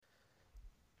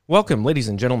Welcome, ladies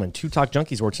and gentlemen, to Talk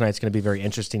Junkies, where tonight's going to be a very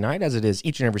interesting night, as it is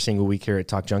each and every single week here at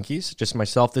Talk Junkies. Just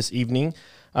myself this evening.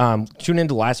 Tune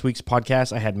into last week's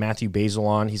podcast. I had Matthew Basil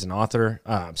on. He's an author.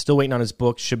 Still waiting on his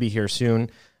book. Should be here soon.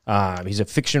 He's a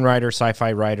fiction writer,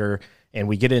 sci-fi writer, and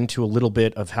we get into a little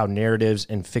bit of how narratives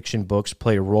and fiction books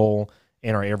play a role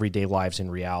in our everyday lives in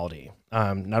reality.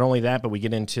 Not only that, but we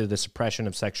get into the suppression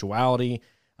of sexuality.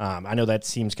 I know that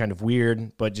seems kind of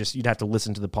weird, but just you'd have to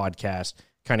listen to the podcast,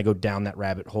 kind of go down that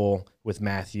rabbit hole with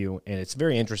Matthew, and it's a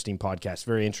very interesting podcast,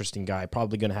 very interesting guy.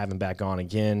 Probably going to have him back on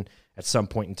again at some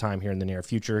point in time here in the near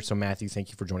future. So, Matthew, thank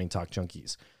you for joining Talk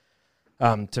Junkies.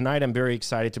 Tonight, I'm very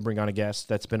excited to bring on a guest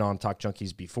that's been on Talk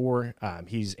Junkies before.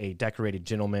 He's a decorated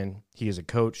gentleman. He is a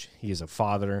coach. He is a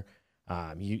father.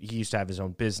 He used to have his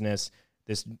own business.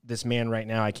 This man right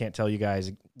now, I can't tell you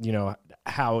guys,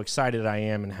 how excited I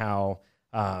am and how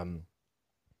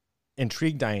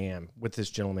intrigued I am with this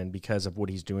gentleman because of what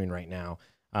he's doing right now.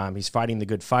 He's fighting the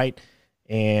good fight,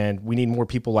 and we need more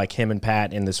people like him and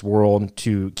Pat in this world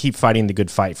to keep fighting the good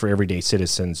fight for everyday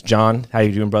citizens. John, how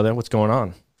you doing, brother? What's going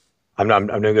on? I'm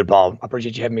doing good, Paul. I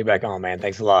appreciate you having me back on, man.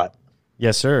 Thanks a lot.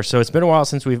 Yes, sir. So it's been a while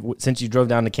since you drove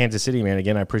down to Kansas City, man.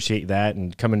 Again, I appreciate that,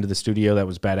 and coming to the studio, that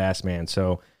was badass, man.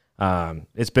 So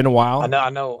it's been a while. I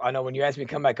know. When you asked me to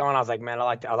come back on, I was like, man,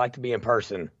 I like to be in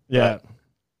person. Yeah.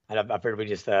 And I figured we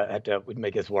just we'd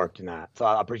make this work tonight. So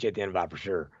I appreciate the invite for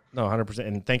sure. No, 100%.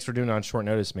 And thanks for doing it on short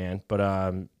notice, man.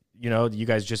 But, you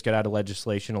guys just got out of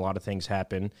legislation. A lot of things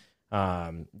happen.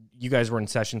 You guys were in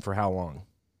session for how long?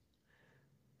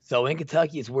 So in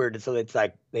Kentucky, it's weird. So it's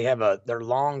like they have their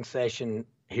long session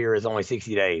here is only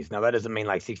 60 days. Now, that doesn't mean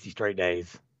like 60 straight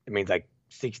days. It means like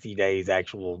 60 days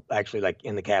actually like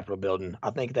in the Capitol building.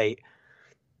 I think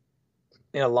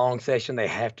in a long session, they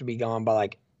have to be gone by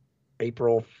like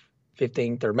April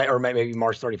 15th or maybe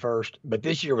March 31st. But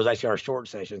this year was actually our short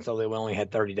session, so they only had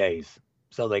 30 days.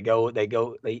 So they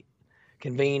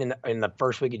convene in the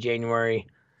first week of January,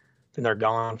 then they're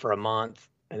gone for a month,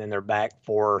 and then they're back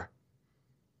for,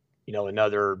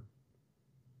 another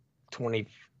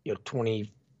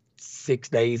 26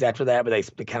 days after that.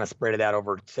 But they kind of spread it out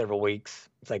over several weeks.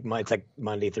 It's like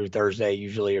Monday through Thursday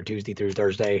usually, or Tuesday through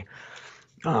Thursday.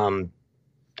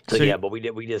 But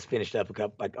we just finished up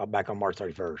back on March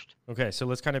 31st. Okay, so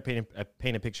let's kind of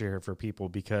paint a picture here for people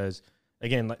because,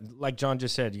 again, like John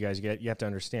just said, you have to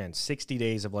understand 60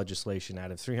 days of legislation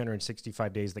out of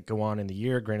 365 days that go on in the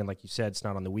year. Granted, like you said, it's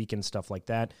not on the weekend, stuff like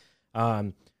that.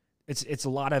 It's a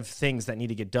lot of things that need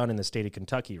to get done in the state of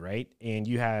Kentucky, right? And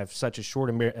you have such a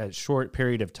short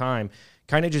period of time.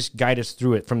 Kind of just guide us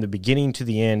through it from the beginning to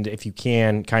the end, if you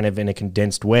can, kind of in a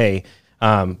condensed way.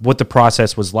 What the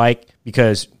process was like,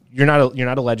 because you're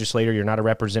not a legislator, you're not a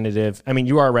representative. I mean,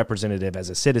 you are a representative as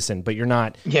a citizen, but you're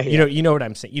not. Yeah. You know what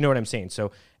I'm saying. You know what I'm saying.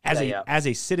 So as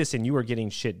a citizen, you are getting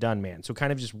shit done, man. So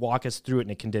kind of just walk us through it in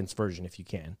a condensed version, if you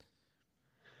can.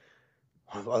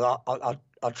 Well,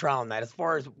 I'll try on that. As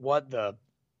far as what the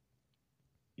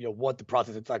what the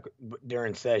process it's like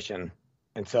during session,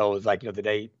 and so it's like the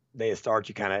day it starts,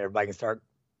 everybody can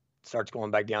starts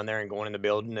going back down there and going in the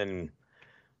building and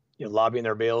lobbying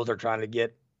their bills or trying to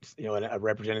get a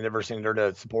representative or senator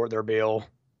to support their bill,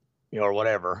 or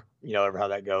whatever, ever how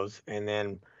that goes. And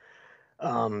then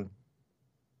that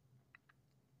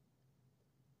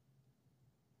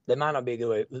might not be a good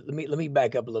way. Let me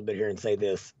back up a little bit here and say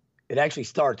this. It actually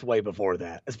starts way before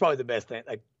that. It's probably the best thing.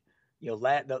 Like,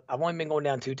 I've only been going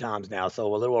down 2 times now, so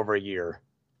a little over a year.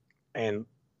 And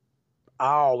I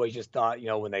always just thought,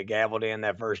 when they gavelled in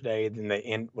that first day,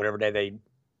 then whatever day they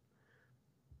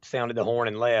sounded the horn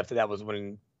and left, that was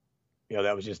when,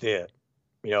 that was just it.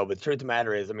 But the truth of the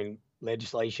matter is, I mean,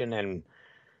 legislation and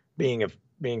being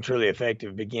truly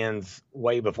effective begins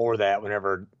way before that.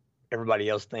 Whenever everybody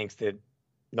else thinks that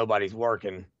nobody's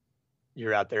working,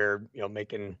 you're out there,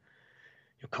 making,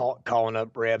 calling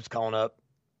up reps, calling up,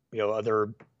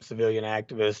 other civilian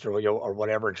activists or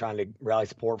whatever, and trying to rally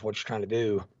support for what you're trying to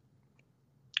do.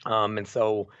 And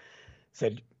so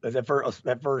said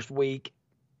that first week,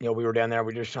 we were down there.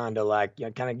 We were just trying to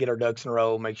kind of get our ducks in a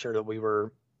row, make sure that we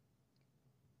were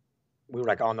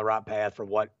on the right path for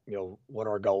what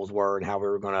our goals were and how we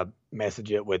were going to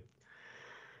message it with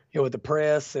the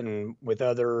press and with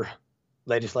other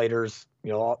legislators,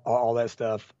 all that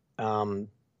stuff. Then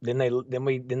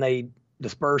they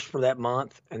dispersed for that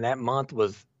month, and that month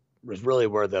was really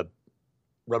where the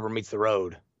rubber meets the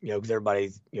road. Because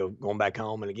everybody's going back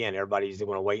home, and again, everybody's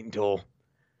going to wait until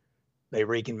they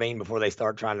reconvene before they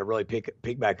start trying to really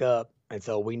pick back up. And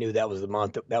so we knew that was the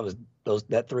month that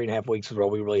 3.5 weeks was where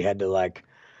we really had to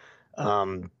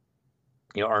earn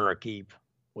our keep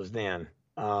was then.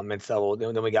 And so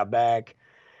then we got back,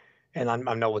 And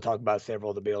I know we'll talk about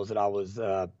several of the bills that I was,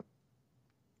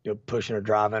 pushing or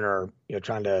driving or,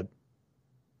 trying to,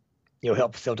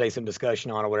 help facilitate some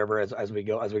discussion on or whatever as we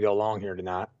go along here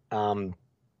tonight.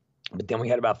 But then we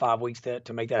had about 5 weeks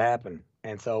to make that happen.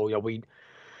 And so,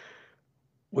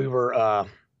 we were,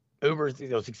 uber,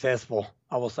 successful.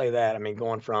 I will say that. I mean,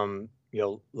 going from,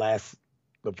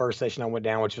 the first session I went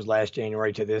down, which was last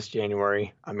January, to this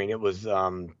January, I mean, it was,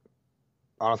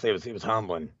 honestly, it was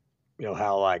humbling,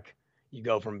 how like you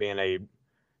go from being a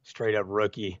straight up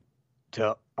rookie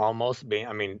to almost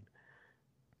being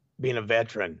a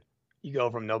veteran. You go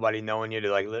from nobody knowing you to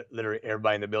like literally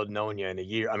everybody in the building knowing you in a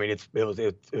year. I mean, it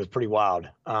was pretty wild.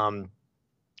 And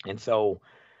so,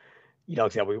 like I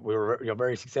said, we were,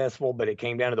 very successful, but it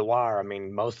came down to the wire. I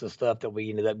mean, most of the stuff that we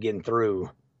ended up getting through,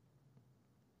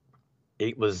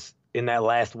 it was in that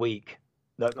last week.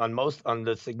 On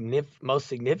the most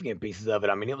significant pieces of it,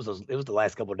 I mean, it was the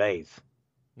last couple of days.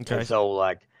 Okay. And so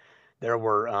like there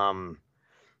were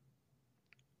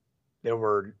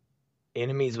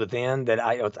enemies within that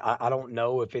I don't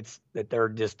know if it's that they're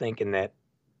just thinking that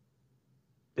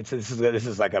this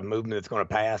is like a movement that's going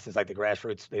to pass. It's like the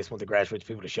grassroots. They just want the grassroots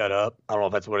people to shut up. I don't know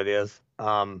if that's what it is,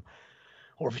 or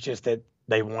if it's just that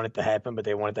they want it to happen, but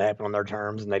they want it to happen on their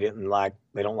terms, and they don't like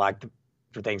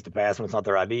for things to pass when it's not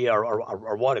their idea,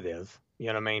 or what it is. You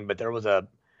know what I mean? But there was a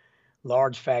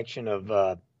large faction of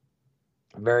I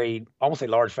won't say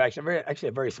large faction, actually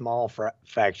a very small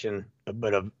faction,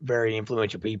 but of very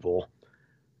influential people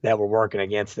that were working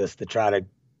against us to try to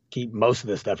keep most of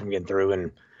this stuff from getting through.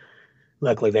 And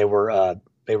luckily they were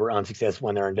unsuccessful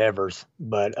in their endeavors.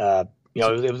 But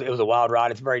it was a wild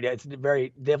ride. It's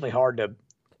very definitely hard to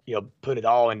put it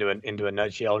all into a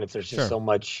nutshell, and there's just Sure. so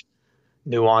much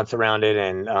nuance around it,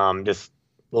 and just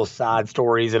little side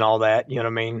stories and all that. You know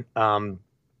what I mean?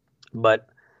 But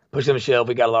push them to shove,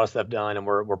 we got a lot of stuff done, and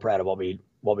we're proud of what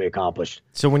we accomplished.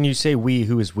 So when you say we,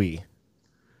 who is we?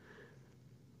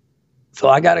 So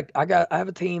I have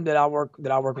a team that I work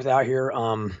with out here.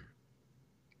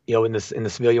 In the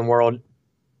civilian world.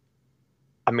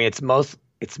 I mean,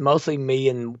 it's mostly me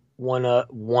and one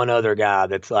other guy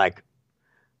that's like,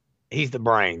 he's the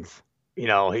brains. He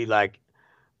like,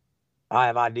 I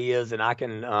have ideas and I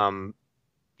can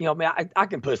I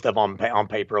can put stuff on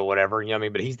paper or whatever. You know what I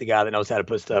mean? But he's the guy that knows how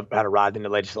to write into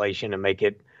legislation and make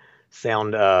it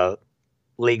sound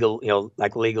legal.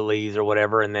 Like legalese or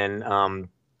whatever. And then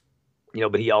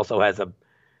but he also has a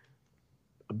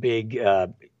big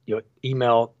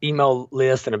email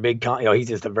list and a big he's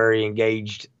just a very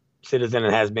engaged citizen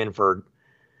and has been for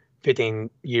 15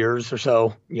 years or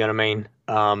so. You know what I mean?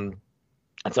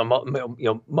 And so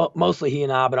mostly he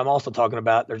and I, but I'm also talking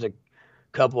about there's a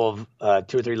couple of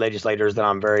 2 or 3 legislators that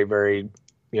I'm very very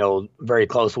very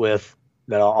close with,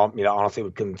 that I'll honestly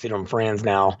would consider them friends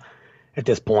now at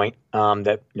this point.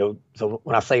 That so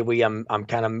when I say we, I'm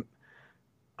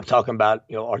talking about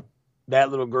that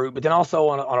little group, but then also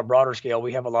on a broader scale,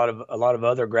 we have a lot of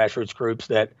other grassroots groups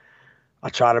that I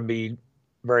try to be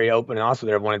very open and honest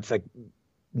with everyone. It's like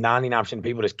 99% of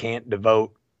people just can't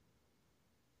devote,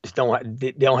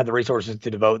 they don't have the resources to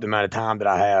devote the amount of time that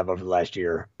I have over the last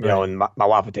year. Right. And my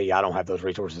wife would tell you I don't have those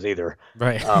resources either.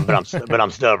 Right. But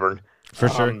I'm stubborn. For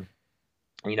sure.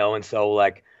 And so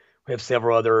like we have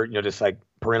several other just like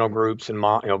parental groups and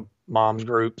moms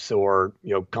groups, or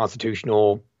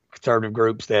constitutional conservative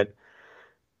groups that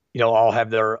all have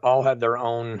their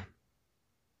own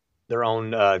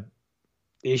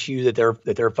issue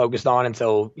that they're focused on, and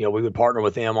so we would partner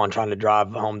with them on trying to drive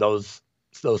home those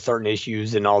certain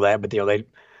issues and all that. But they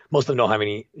most of them don't have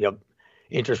any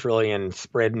interest really in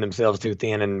spreading themselves too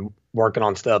thin and working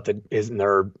on stuff that isn't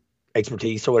their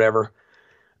expertise or whatever.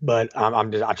 But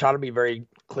I try to be very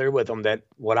clear with them that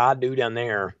what I do down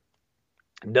there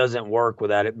doesn't work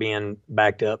without it being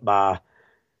backed up by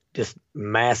just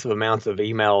massive amounts of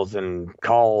emails and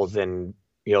calls and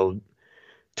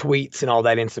tweets and all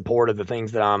that in support of the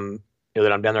things that I'm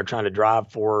down there trying to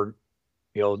drive for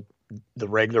the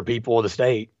regular people of the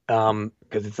state. Because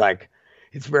it's like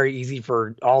it's very easy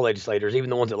for all legislators, even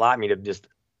the ones that like me, to just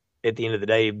at the end of the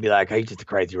day be like, hey, he's just a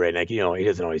crazy redneck. He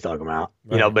doesn't know what he's talking about.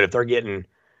 Right. But if they're getting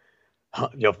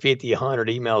 50, 100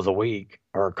 emails a week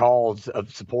or calls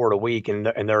of support a week, and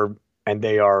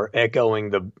they are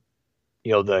echoing the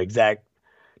the exact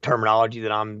terminology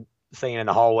that I'm saying in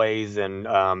the hallways,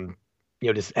 and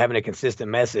just having a consistent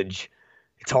message,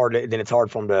 it's hard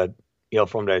for them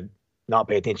to not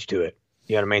pay attention to it.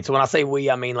 You know what I mean? So when I say we,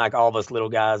 I mean like all of us little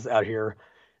guys out here.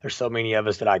 There's so many of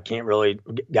us that I can't really,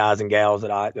 guys and gals,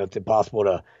 that it's impossible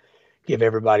to give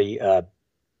everybody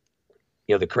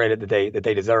the credit that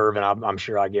they deserve, and I'm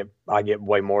sure I get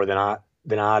way more than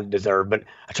than I deserve. But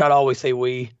I try to always say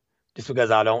we, just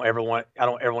because I don't ever want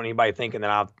anybody thinking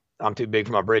that I'm too big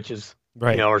for my britches,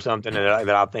 Right. or something that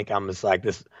I think I'm just like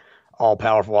this all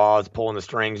powerful Oz pulling the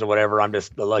strings or whatever. I'm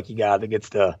just the lucky guy that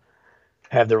gets to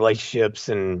have the relationships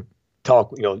and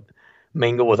talk,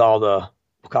 mingle with all the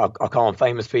I'll call them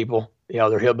famous people.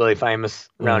 They're hillbilly famous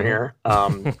around here.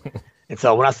 And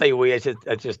so when I say we, it's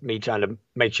just me trying to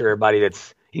make sure anybody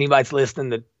that's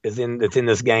listening that's in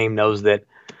this game knows that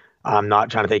I'm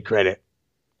not trying to take credit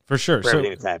For sure. for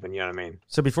everything that's happened. You know what I mean?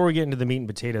 So before we get into the meat and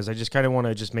potatoes, I just kind of want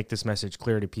to just make this message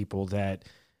clear to people that,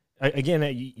 again,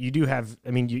 you do have,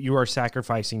 I mean, you are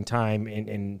sacrificing time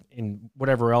and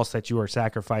whatever else that you are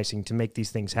sacrificing to make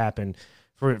these things happen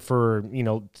for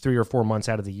 3 or 4 months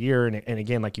out of the year. And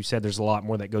again, like you said, there's a lot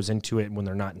more that goes into it when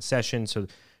they're not in session. So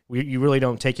you really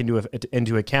don't take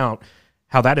into account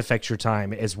how that affects your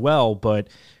time as well. But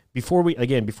before we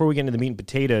get into the meat and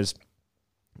potatoes,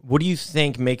 what do you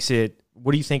think makes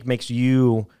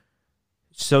you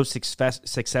so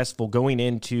successful going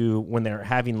into when they're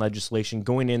having legislation,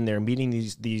 going in there, meeting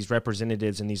these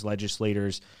representatives and these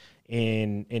legislators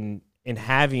and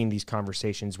having these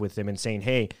conversations with them and saying,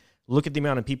 hey, look at the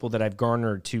amount of people that I've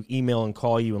garnered to email and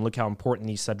call you and look how important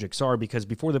these subjects are? Because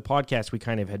before the podcast, we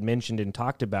kind of had mentioned and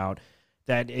talked about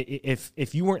that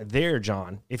if you weren't there,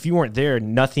 John,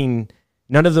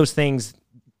 none of those things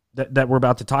that we're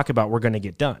about to talk about were going to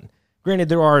get done. Granted,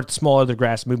 there are small other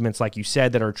grass movements, like you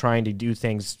said, that are trying to do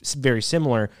things very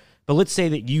similar. But let's say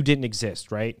that you didn't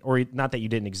exist, right? Or not that you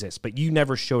didn't exist, but you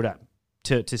never showed up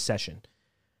to session.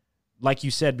 Like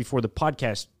you said before the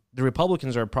podcast, the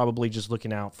Republicans are probably just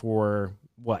looking out for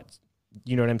what?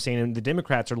 You know what I'm saying? And the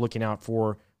Democrats are looking out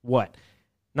for what?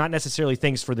 Not necessarily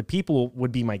things for the people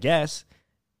would be my guess.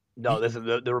 No, this is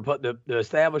the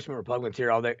establishment Republicans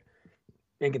here all day.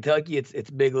 In Kentucky, it's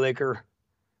big liquor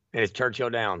and it's Churchill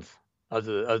Downs.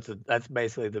 That's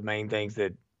basically the main things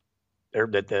that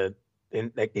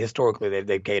historically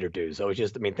they've catered to. So it's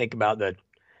just, I mean, think about the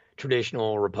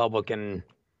traditional Republican,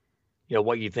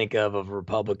 what you think of a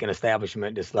Republican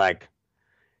establishment, just like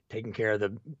taking care of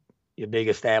the big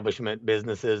establishment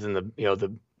businesses and none of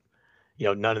them,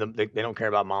 they don't care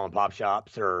about mom and pop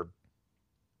shops or,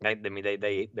 I mean,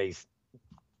 they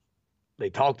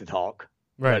talk the talk.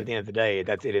 Right. But at the end of the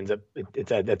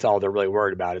day, that's all they're really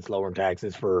worried about. It's lowering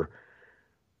taxes for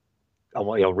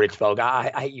rich folk.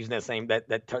 I hate using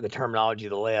the terminology of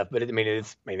the left, but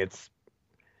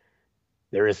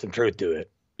there is some truth to it.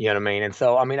 You know what I mean? And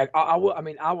so, I mean,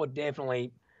 I would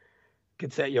definitely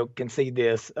concede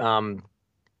this.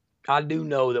 I do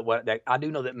know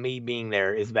that me being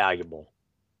there is valuable.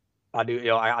 I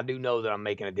do know that I'm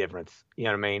making a difference. You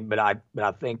know what I mean? But I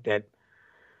think that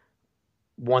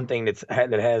one thing that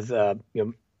has a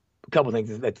couple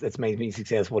things that's made me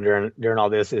successful during all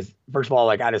this is, first of all,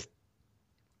 like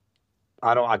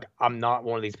I'm not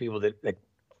one of these people that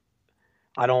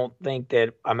I don't think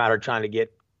that I'm out here trying to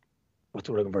get, what's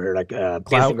what we're looking for here, like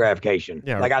instant gratification.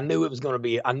 Yeah. Like I knew it was going to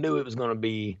be,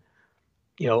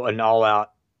 an all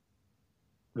out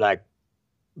like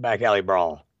back alley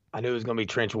brawl. I knew it was going to be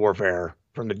trench warfare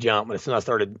from the jump. But as soon as I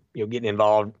started, getting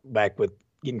involved back with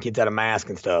getting kids out of masks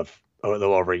and stuff a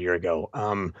little over a year ago,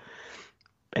 and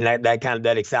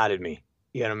that excited me.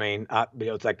 You know what I mean?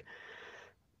 It's like,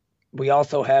 we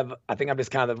also have, I think I'm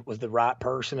just kind of was the right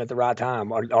person at the right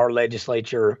time. Our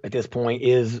legislature at this point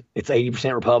it's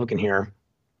 80% Republican here,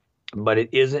 but it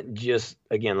isn't just,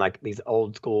 again, like these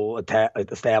old school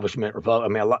establishment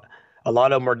Republican. I mean, a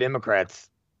lot of them are Democrats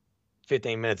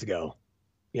 15 minutes ago.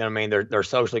 You know what I mean? They're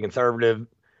socially conservative.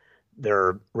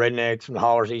 They're rednecks from the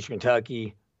hollers of Eastern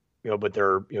Kentucky, but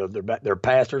they're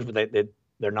pastors, but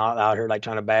they're not out here like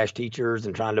trying to bash teachers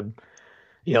and trying to,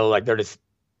 like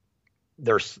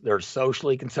they're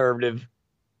socially conservative,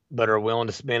 but are willing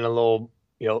to spend a little,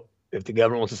 if the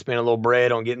government wants to spend a little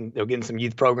bread on getting some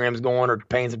youth programs going or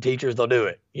paying some teachers, they'll do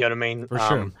it. You know what I mean? For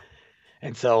sure.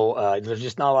 And so there's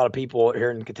just not a lot of people here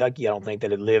in Kentucky, I don't think,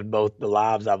 that have lived both the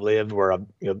lives I've lived, where I've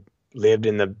lived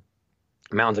in the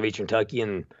mountains of Eastern Kentucky,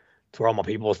 and it's where all my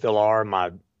people still are.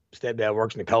 My stepdad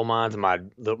works in the coal mines, and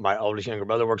my oldest younger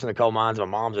brother works in the coal mines. My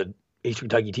mom's an Eastern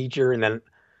Kentucky teacher, and then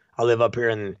I live up here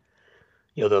in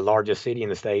the largest city in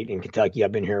the state in Kentucky.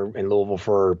 I've been here in Louisville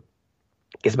for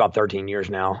it's about 13 years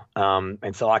now,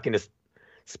 and so I can just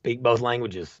speak both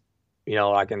languages.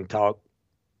 I can talk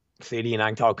city and I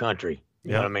can talk country.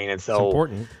 You know what I mean? And so it's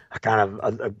important. I kind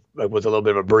of was a little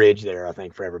bit of a bridge there, I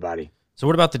think, for everybody. So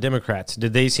what about the Democrats?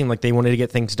 Did they seem like they wanted to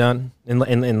get things done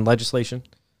in legislation?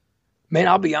 Man,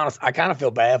 I'll be honest. I kind of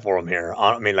feel bad for them here.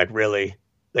 I mean, like, really,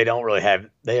 they don't really have.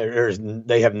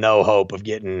 They have no hope of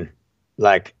getting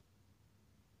like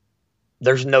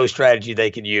there's no strategy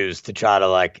they could use to try to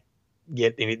like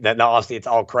get any that. Now, obviously, it's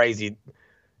all crazy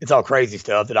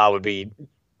stuff that I would be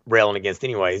railing against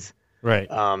anyways. Right.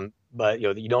 But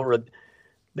you don't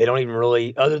they don't even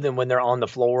really, other than when they're on the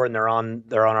floor and they're on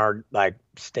our like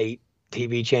state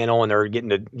TV channel and they're getting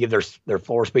to give their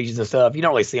floor speeches and stuff. You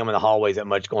don't really see them in the hallways that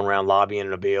much, going around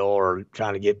lobbying a bill or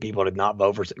trying to get people to not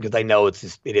vote for, because they know it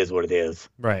is what it is.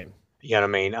 Right. You know what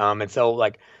I mean? And so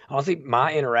like honestly,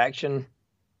 my interaction,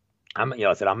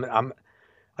 I said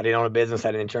I did own a business,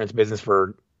 had an insurance business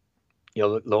for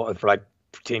like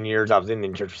 10 years. I was in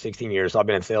insurance for 16 years, so I've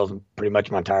been in sales pretty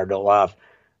much my entire adult life.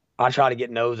 I try to get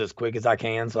no's as quick as I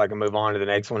can so I can move on to the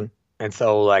next one. And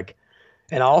so like,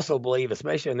 and I also believe,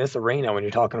 especially in this arena, when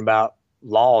you're talking about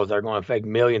laws that are going to affect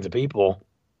millions of people,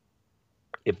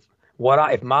 if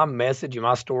my message and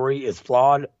my story is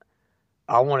flawed,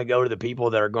 I want to go to the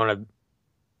people that are going to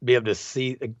be able to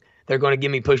see, they're going to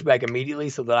give me pushback immediately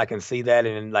so that I can see that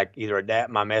and like either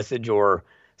adapt my message or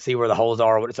see where the holes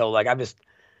are. So like, I just,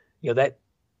 that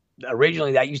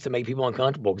originally that used to make people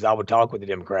uncomfortable because I would talk with the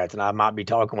Democrats and I might be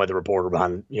talking with a reporter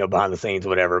behind the scenes or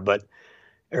whatever, but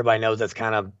everybody knows that's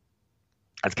kind of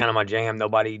my jam.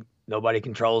 Nobody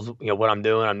controls, what I'm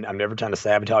doing. I'm never trying to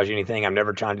sabotage anything. I'm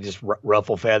never trying to just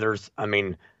ruffle feathers. I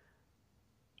mean,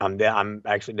 I'm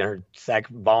actually there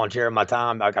volunteering my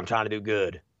time. Like I'm trying to do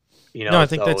good. No, I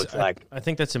think I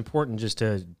think that's important just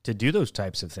to do those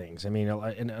types of things. I mean,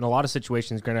 in a lot of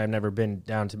situations, granted, I've never been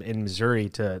down in Missouri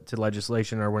to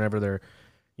legislation or whenever they're,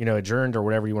 adjourned or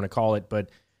whatever you want to call it. But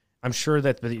I'm sure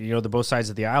that the both sides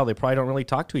of the aisle, they probably don't really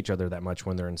talk to each other that much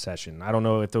when they're in session. I don't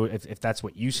know if that's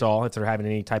what you saw, if they're having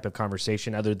any type of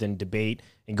conversation other than debate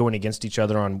and going against each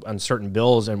other on certain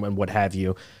bills and what have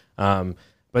you.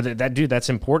 But that's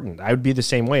important. I would be the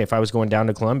same way if I was going down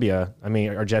to Columbia,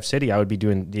 or Jeff City. I would be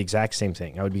doing the exact same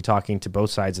thing. I would be talking to both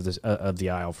sides of the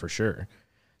aisle for sure.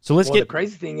 So the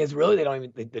crazy thing is, really,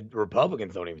 the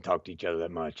Republicans don't even talk to each other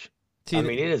that much. It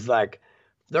is like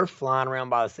they're flying around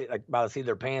by the seat of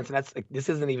their pants, and this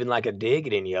isn't even like a dig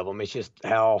at any of them. It's just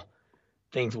how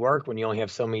things work when you only have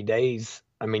so many days.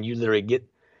 I mean, you literally get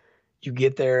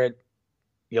there at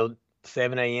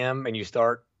 7 a.m. and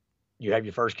you have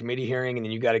your first committee hearing, and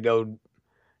then you got to go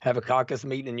have a caucus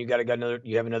meeting, and you got to go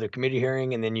you have another committee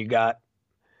hearing, and then you got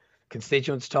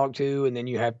constituents to talk to, and then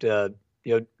you have to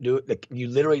do it. You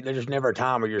literally, there's never a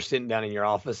time where you're sitting down in your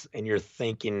office and you're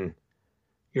thinking.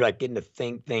 You're like getting to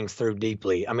think things through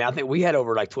deeply. I mean, I think we had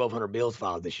over like 1,200 bills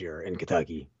filed this year in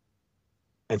Kentucky.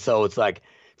 And so it's like,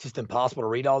 it's just impossible to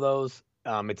read all those.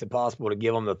 It's impossible to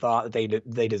give them the thought that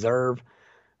they deserve,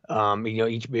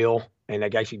 each bill, and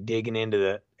like actually digging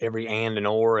into every and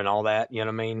or and all that, you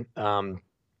know what I mean?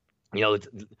 Let's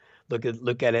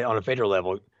look at it on a federal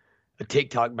level. A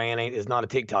TikTok ban is not a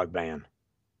TikTok ban.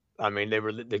 I mean, they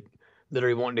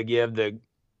literally wanting to give the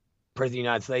President of the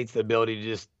United States the ability to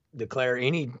just declare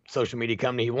any social media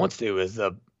company he wants to as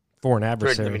a foreign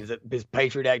adversary. I mean, it's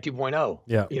Patriot Act 2.0.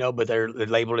 Yeah. But they're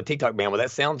labeled a TikTok ban. Well,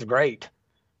 that sounds great,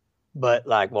 but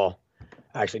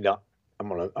actually, don't. I'm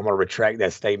gonna retract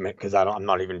that statement because I'm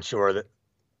not even sure that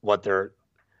what they're.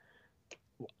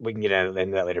 We can get into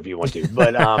that later if you want to,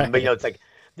 but it's like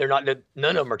they're not.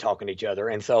 None of them are talking to each other,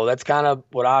 and so that's kind of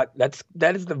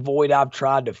that is the void I've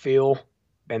tried to fill,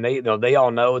 and they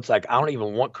all know it's like I don't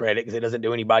even want credit because it doesn't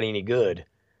do anybody any good.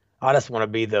 I just want to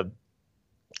be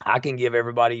I can give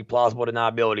everybody plausible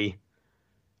deniability.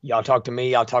 Y'all talk to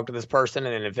me, I'll talk to this person.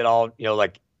 And then if it all,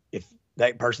 if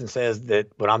that person says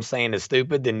that what I'm saying is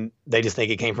stupid, then they just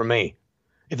think it came from me.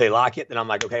 If they like it, then I'm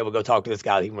like, okay, we'll go talk to this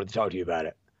guy. He wanted to talk to you about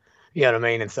it. You know what I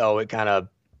mean? And so it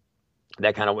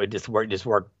just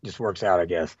works out, I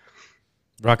guess.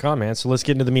 Rock on, man. So let's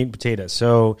get into the meat and potatoes.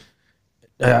 So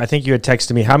I think you had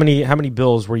texted me. How many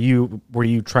bills were you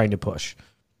trying to push?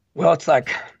 Well, it's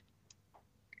like,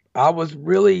 I was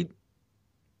really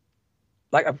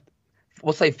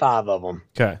we'll say 5 of them.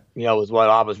 Okay. Was what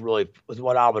I was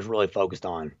really focused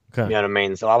on. Okay. You know what I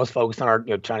mean? So I was focused on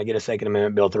trying to get a Second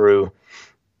Amendment bill through.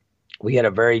 We had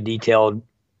a very detailed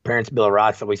Parents' Bill of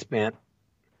Rights that we spent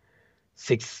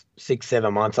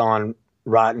 7 months on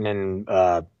writing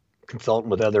and consulting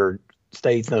with other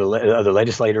states and other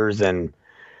legislators, and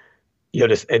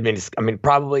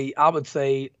probably I would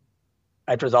say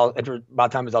by the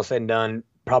time it's all said and done,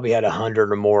 probably had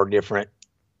 100 or more different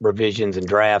revisions and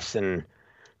drafts and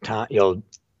time,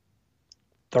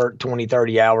 20,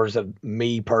 30 hours of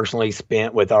me personally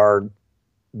spent with our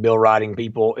bill writing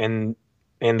people in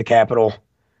the Capitol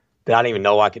that I didn't even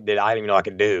know I could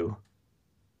do,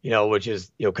 which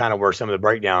is, kind of where some of the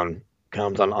breakdown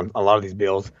comes on a lot of these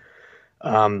bills.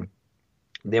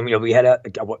 Then we had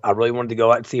I really wanted to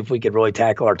go out and see if we could really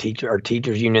tackle our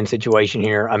teachers union situation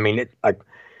here. I mean,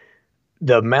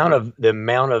 the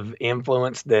amount of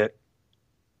influence that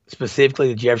specifically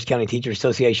the Jefferson County Teachers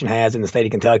Association has in the state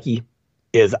of Kentucky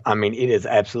is, I mean, it is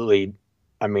absolutely,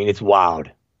 I mean, it's wild.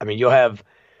 I mean,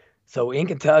 so in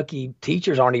Kentucky,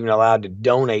 teachers aren't even allowed to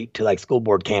donate to like school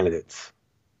board candidates.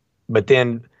 But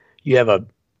then you have a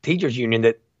teachers union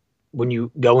that when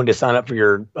you go in to sign up for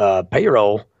your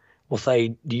payroll, will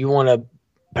say, do you want to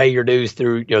pay your dues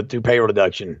through payroll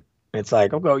deduction? And it's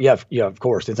like, okay, yeah, of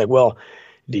course. It's like, well,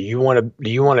 do you want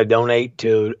to donate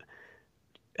to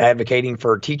advocating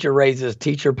for teacher raises,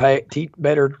 teacher pay,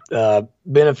 better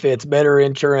benefits, better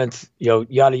insurance,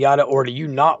 yada yada, or do you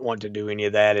not want to do any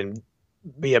of that and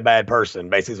be a bad person?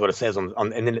 Basically, is what it says on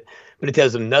and then, but it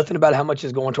tells them nothing about how much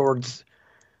is going towards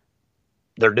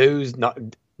their dues.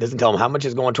 Doesn't tell them how much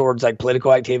is going towards like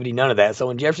political activity. None of that.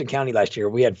 So in Jefferson County last year,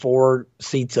 we had 4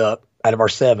 seats up out of our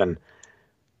 7.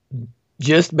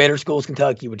 Just Better Schools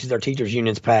Kentucky, which is our teachers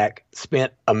union's PAC,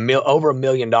 spent over $1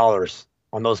 million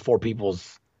on those 4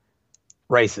 people's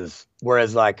races,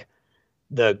 whereas like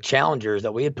the challengers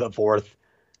that we had put forth,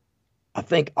 I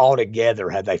think altogether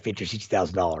had like $50,000 or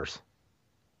 $60,000,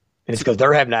 and it's because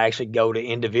they're having to actually go to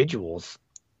individuals,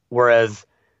 whereas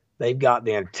they've got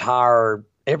the entire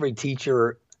every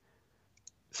teacher,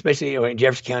 especially in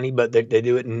Jefferson County, but they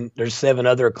do it, and there's 7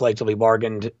 other collectively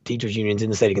bargained teachers unions in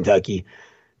the state of Kentucky,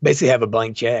 basically have a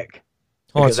blank check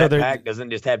because that PAC doesn't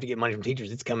just have to get money from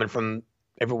teachers; it's coming from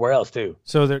everywhere else too.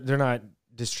 So they're not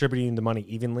distributing the money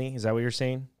evenly. Is that what you're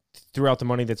saying? Throughout the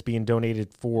money that's being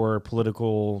donated for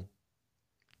political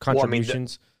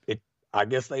contributions? Well, I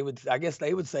guess they would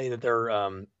say that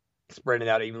they're spreading it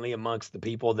out evenly amongst the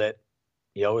people that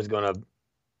is going to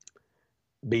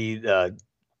be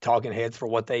talking heads for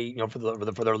what they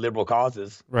for their liberal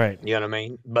causes, right? You know what I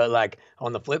mean? But like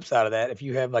on the flip side of that, if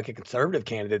you have like a conservative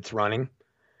candidate running,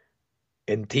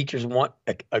 and teachers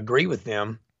agree with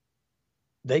them,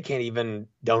 they can't even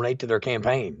donate to their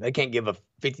campaign. They can't give a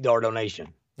 $50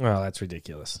 donation. Well, that's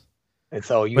ridiculous. And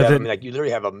so you literally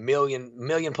have $1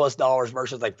 million plus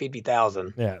versus like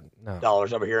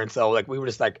 $50,000 over here. And so like we were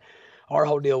just like, our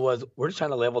whole deal was we're just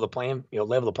trying to level the playing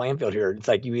field here. It's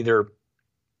like you either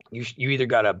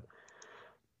got to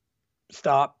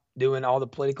stop doing all the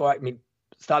political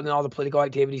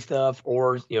activity stuff,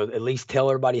 or at least tell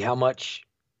everybody how much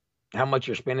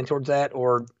you're spending towards that,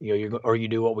 or you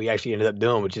do what we actually ended up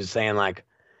doing, which is saying like,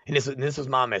 and this was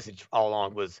my message all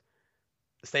along, was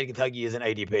the state of Kentucky isn't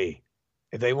ADP.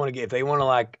 If they want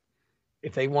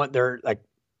their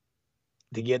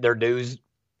to get their dues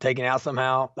taken out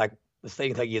somehow, like the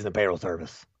state of Kentucky isn't a payroll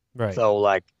service, right? So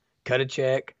like, cut a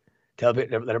check,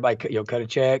 let everybody cut a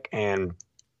check, and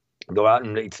go out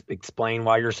and explain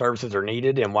why your services are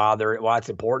needed and why it's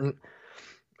important.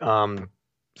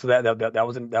 So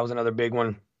that was another big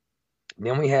one.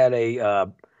 Then we had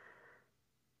an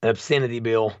obscenity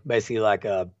bill, basically like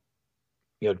trying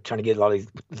to get a lot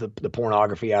of the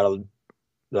pornography out of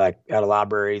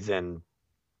libraries, and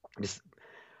just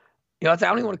I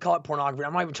don't even want to call it pornography.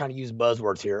 I'm not even trying to use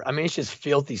buzzwords here. I mean, it's just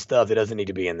filthy stuff that doesn't need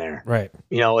to be in there. Right.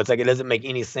 It's like it doesn't make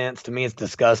any sense to me. It's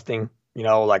disgusting.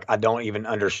 Like I don't even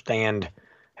understand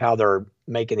how they're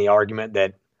making the argument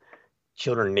that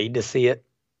children need to see it.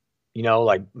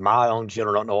 Like my own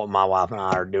children don't know what my wife and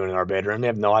I are doing in our bedroom. They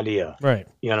have no idea. Right.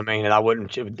 You know what I mean? And I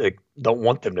don't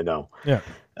want them to know. Yeah.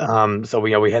 So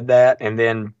we had that. And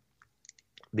then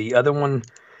the other one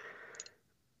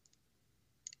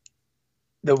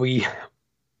that we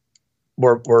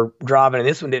were driving, and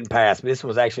this one didn't pass, but this one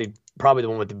was actually probably the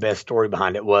one with the best story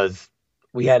behind it, was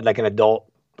we had like an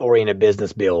adult-oriented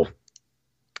business bill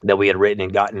that we had written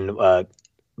and gotten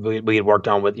we had worked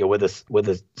on with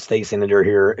a state senator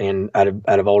here out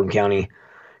of Oldham County,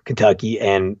 Kentucky.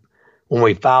 And when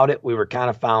we filed it, we were kind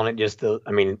of filing it just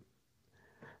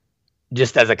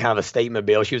as a kind of a statement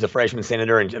bill. She was a freshman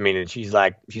senator, and she's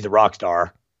a rock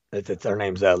star. Her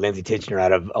name's Lindsay Titchener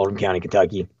out of Oldham County,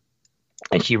 Kentucky,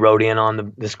 and she wrote in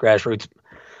on this grassroots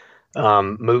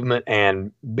movement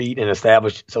and beat and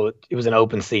established. So it was an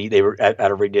open seat. They were out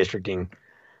of redistricting.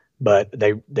 But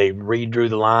they redrew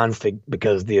the lines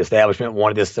because the establishment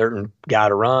wanted this certain guy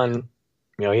to run.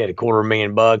 He had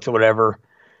 $250,000 or whatever.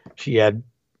 She had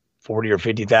 40 or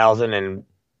 50,000, and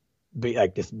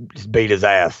just beat his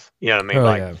ass. You know what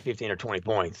I mean? 15 or 20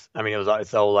 points. I mean, it was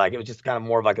just kind of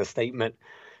more of like a statement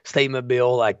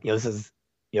bill. Like, this is,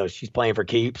 she's playing for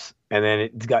keeps. And then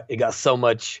it got so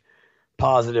much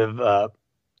positive,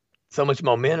 so much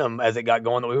momentum as it got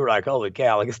going that we were like, holy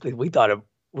cow!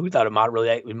 We thought it might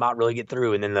really get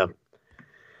through. And then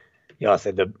I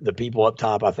said the people up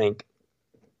top, I think,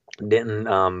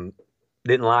 didn't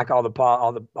like all the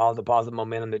positive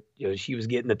momentum that she was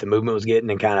getting, that the movement was getting,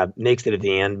 and kind of nixed it at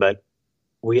the end. But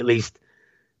we at least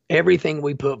everything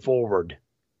we put forward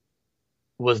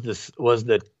was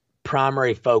the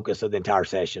primary focus of the entire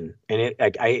session, and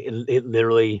it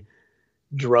literally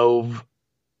drove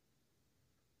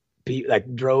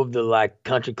drove the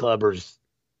country clubbers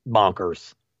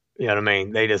bonkers. You know what I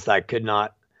mean? They just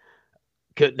couldn't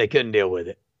deal with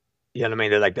it. You know what I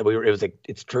mean? They're like that.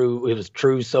 It was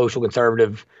true social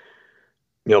conservative,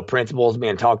 principles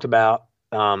being talked about.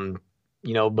 But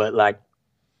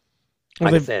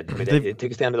Well, I said, I mean, it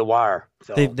took us down to the wire.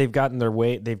 So they've gotten their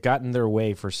way. They've gotten their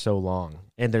way for so long,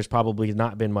 and there's probably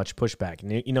not been much pushback.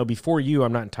 And before you,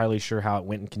 I'm not entirely sure how it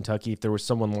went in Kentucky. If there was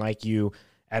someone like you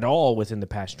at all within the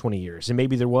past 20 years, and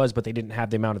maybe there was, but they didn't have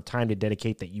the amount of time to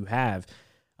dedicate that you have.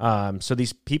 So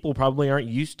these people probably aren't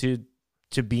used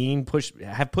to being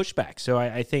have pushback. So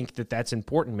I think that's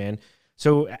important, man.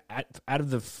 So out of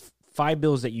the 5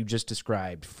 bills that you just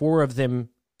described, 4 of them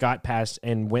got passed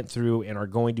and went through and are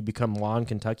going to become law in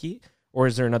Kentucky, or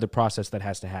is there another process that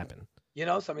has to happen?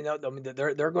 So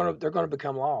they're going to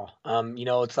become law.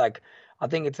 It's like, I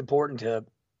think it's important to,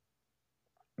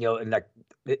 and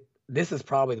this is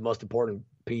probably the most important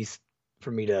piece for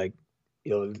me to,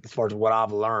 as far as what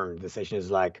I've learned. The session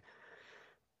is like,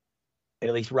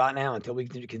 at least right now, until we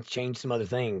can change some other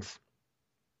things,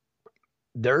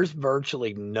 there's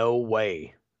virtually no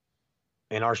way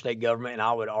in our state government, and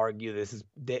I would argue this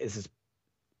is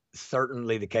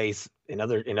certainly the case in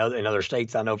other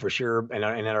states, I know for sure, and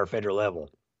at our federal level.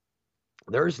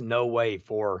 There's no way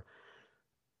for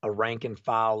a rank and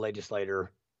file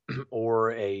legislator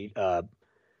or a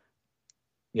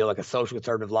like a social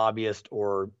conservative lobbyist,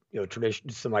 or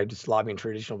somebody just lobbying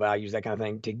traditional values, that kind of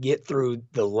thing, to get through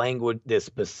the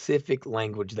specific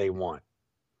language they want.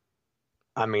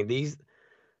 I mean, there's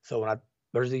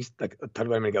these, like I told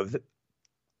you a minute ago,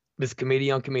 this committee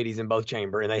on committees in both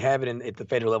chamber, and they have it at the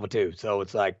federal level too. So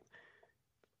it's like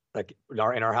in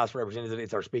our House of Representatives,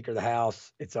 it's our Speaker of the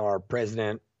House, it's our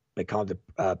president. They call it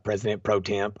the president pro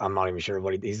temp. I'm not even sure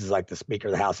what he's like the Speaker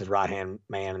of the House's right hand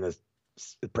man, and the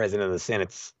president of the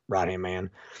Senate's right hand man.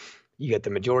 You get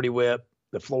the majority whip,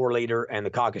 the floor leader, and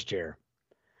the caucus chair.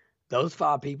 Those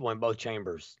 5 people in both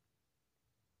chambers,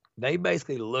 they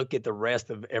basically look at the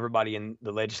rest of everybody in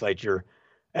the legislature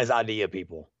as idea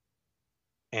people.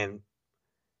 And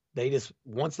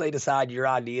once they decide your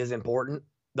idea is important,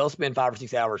 they'll spend 5 or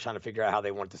 6 hours trying to figure out how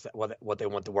they want to what they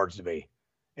want the words to be,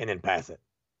 and then pass it.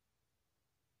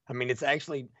 I mean, it's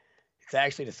actually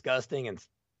disgusting and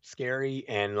scary,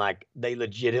 and they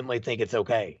legitimately think it's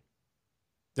okay.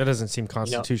 That doesn't seem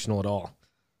constitutional at all.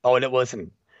 Oh, and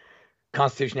listen,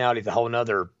 constitutionality is a whole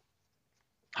nother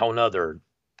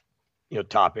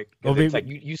topic. Well, it's like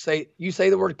you say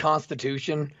the word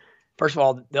Constitution. First of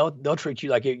all, they'll treat you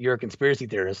like you're a conspiracy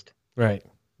theorist, right?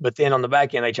 But then on the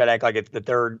back end, they try to act like it's the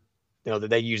third, that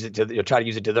they use it to try to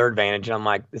use it to their advantage. And I'm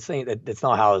like, that's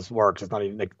not how this works. It's not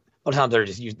even like, a lot of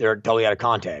times they're totally out of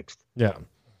context. Yeah,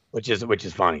 which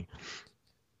is funny.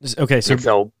 Okay,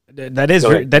 so that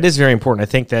is very important.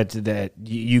 I think that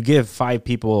you give 5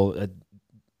 people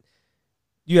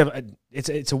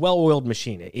it's a well-oiled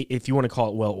machine, if you want to call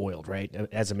it well-oiled, right,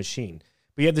 as a machine.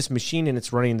 But you have this machine and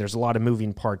it's running, there's a lot of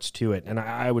moving parts to it. And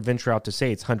I would venture out to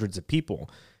say it's hundreds of people.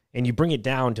 And you bring it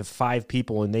down to 5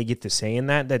 people and they get to say in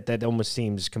that almost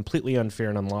seems completely unfair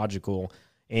and unlogical.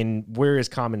 And where is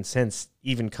common sense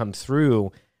even come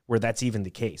through where that's even the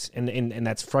case? And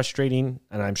that's frustrating.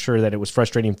 And I'm sure that it was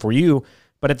frustrating for you.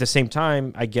 But at the same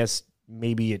time, I guess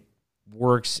maybe it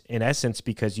works in essence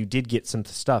because you did get some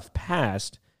stuff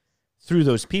passed through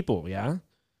those people, yeah?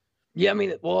 Yeah, I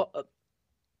mean, well...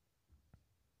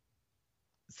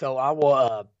 So I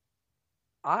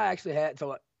actually had,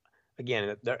 so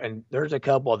again, there's a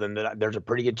couple of them that there's a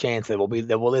pretty good chance that will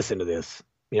listen to this.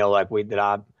 Most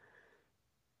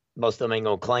of them ain't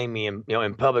gonna claim me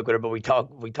in public, but we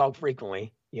talk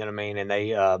frequently. You know what I mean? And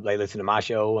they listen to my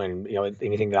show, and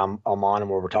anything that I'm on, and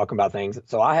where we're talking about things.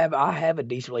 So I have a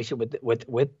decent relationship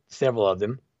with several of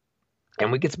them,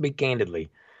 and we can speak candidly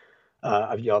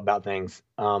about things.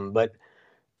 But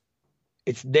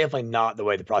it's definitely not the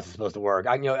way the process is supposed to work.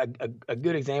 A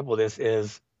good example of this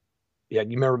is, you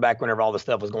remember back whenever all the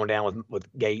stuff was going down with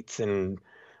Gates and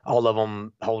all of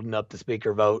them holding up the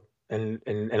speaker vote and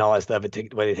all that stuff. The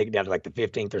way they take it down to like the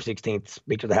 15th or 16th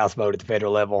Speaker of the House vote at the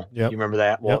federal level. Yep. You remember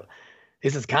that? Well,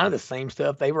 This is kind of the same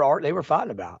stuff they were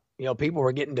fighting about. People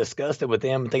were getting disgusted with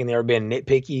them, thinking they were being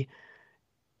nitpicky.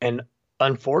 And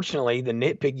unfortunately, the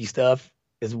nitpicky stuff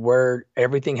is where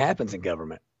everything happens in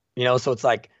government. So it's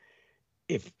like,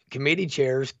 if committee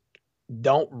chairs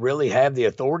don't really have the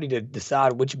authority to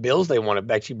decide which bills they want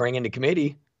to actually bring into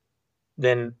committee,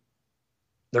 then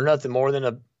they're nothing more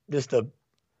than just a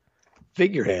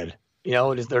figurehead.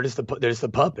 They're just a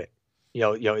puppet.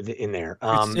 In there.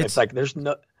 It's like there's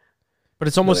no. But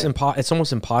it's almost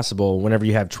impossible whenever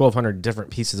you have 1,200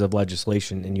 different pieces of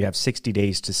legislation and you have 60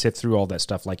 days to sift through all that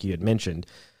stuff, like you had mentioned.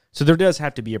 So there does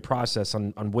have to be a process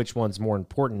on which one's more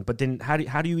important. But then how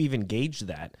do you even gauge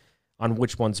that on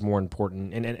which one's more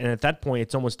important? And at that point,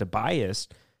 it's almost a bias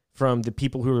from the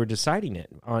people who are deciding it.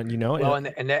 Well,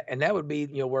 and that would be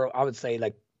where I would say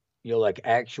like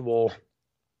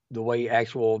the way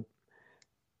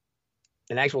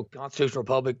an actual constitutional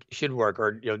republic should work,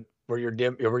 or where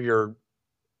your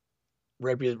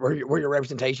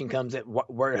representation comes at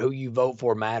where who you vote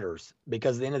for matters.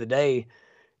 Because at the end of the day,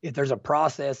 if there's a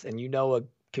process and a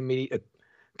committee,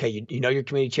 okay, your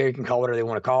committee chair can call whatever they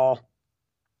want to call.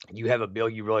 You have a bill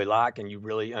you really like and you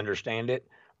really understand it.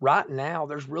 Right now,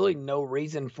 there's really no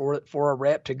reason for a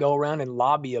rep to go around and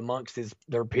lobby amongst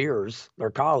their peers,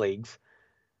 their colleagues,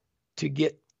 to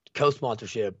get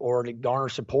co-sponsorship or to garner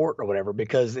support or whatever.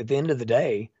 Because at the end of the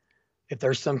day, if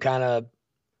there's some kind of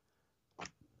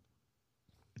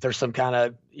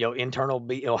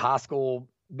internal high school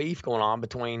beef going on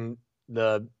between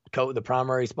the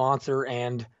primary sponsor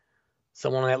and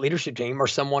someone on that leadership team or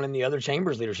someone in the other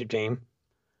chamber's leadership team,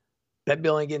 that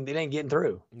bill ain't getting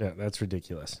through. Yeah, that's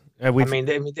ridiculous.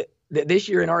 This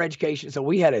year in our education, so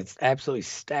we had an absolutely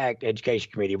stacked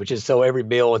education committee, which is so every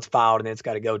bill it's filed and it's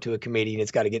got to go to a committee and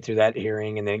it's got to get through that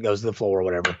hearing and then it goes to the floor or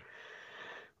whatever.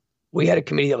 We had a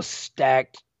committee that was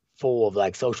stacked full of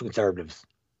like social conservatives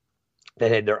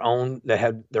that had their own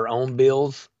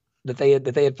bills that they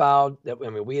had filed.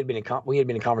 We had been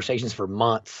in conversations for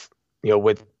months,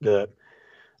 with the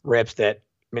reps I'd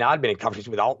been in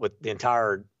conversations with the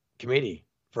entire committee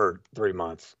for 3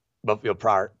 months, but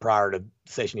prior to the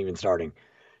session even starting.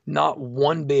 Not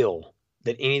one bill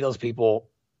that any of those people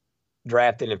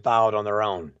drafted and filed on their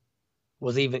own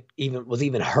was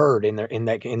even heard in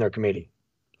their committee.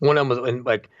 One of them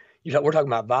was we're talking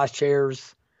about vice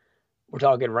chairs, we're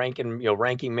talking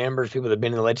ranking members, people that have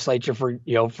been in the legislature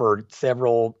for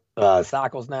several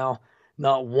cycles now.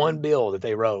 Not one bill that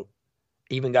they wrote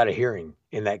even got a hearing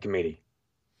in that committee.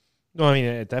 No,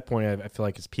 at that point, I feel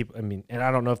like it's people. And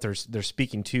I don't know if they're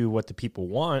speaking to what the people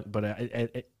want, but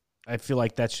I feel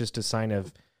like that's just a sign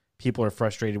of people are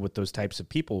frustrated with those types of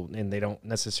people, and they don't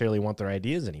necessarily want their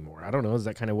ideas anymore. I don't know. Is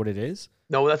that kind of what it is?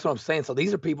 No, that's what I'm saying. So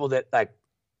these are people that I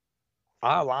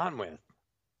align with,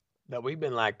 that we've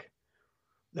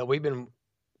been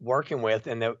working with,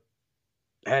 and that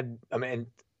had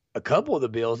a couple of the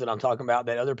bills that I'm talking about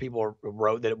that other people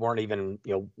wrote that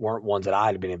weren't ones that I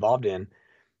had been involved in,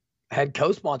 had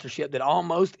co-sponsorship that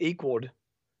almost equaled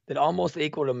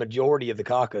a majority of the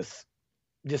caucus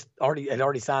had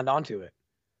already signed on to it.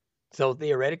 So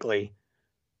theoretically,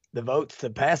 the votes to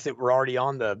pass it were already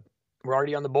on the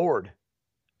board,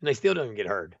 and they still don't get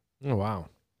heard. Oh wow,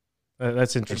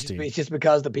 that's interesting. It's just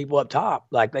because the people up top,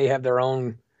 they have their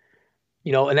own,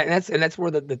 and that's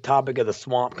where the topic of the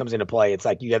swamp comes into play. It's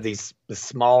like you have this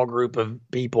small group of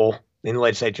people in the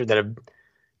legislature that have,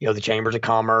 the chambers of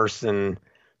commerce and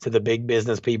to the big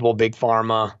business people, big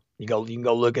pharma. You can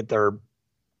go look at their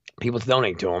people to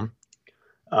donate to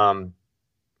them.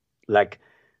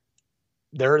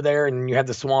 They're there, and you have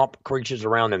the swamp creatures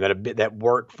around them that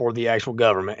work for the actual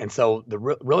government. And so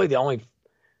really the only,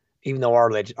 even though our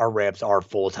reps are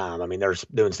full time, they're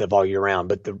doing stuff all year round,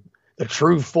 but the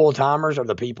true full timers are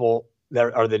the people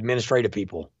that are the administrative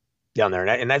people down there,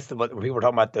 and that's what people are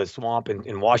talking about the swamp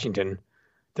in Washington.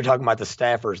 They're talking about the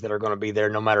staffers that are going to be there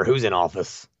no matter who's in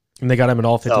office. And they got them in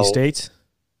all 50 states?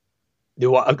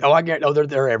 I guarantee. Oh,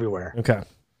 they're everywhere. Okay.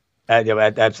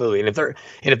 Absolutely. And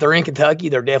if they're in Kentucky,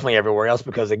 they're definitely everywhere else,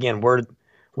 because again,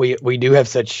 we do have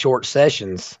such short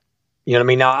sessions. You know what I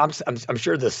mean? Now I'm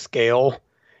sure the scale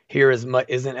here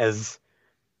isn't as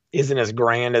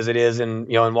grand as it is in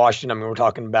Washington. We're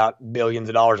talking about billions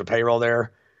of dollars of payroll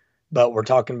there, but we're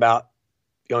talking about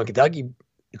in Kentucky,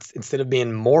 it's, instead of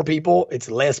being more people, it's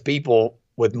less people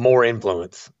with more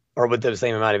influence, or with the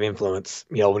same amount of influence.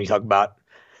 When you talk about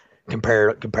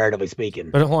comparatively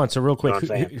speaking. But hold on, so real quick,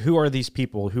 who are these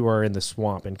people who are in the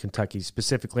swamp in Kentucky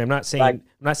specifically? I'm not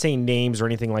saying names or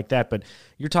anything like that, but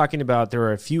you're talking about there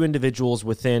are a few individuals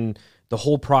within the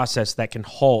whole process that can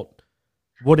halt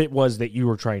what it was that you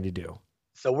were trying to do.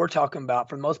 So we're talking about,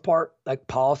 for the most part,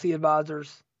 policy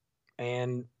advisors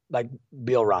and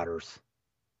bill writers.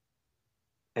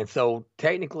 And so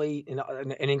technically,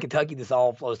 and in Kentucky, this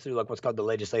all flows through what's called the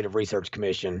Legislative Research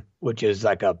Commission, which is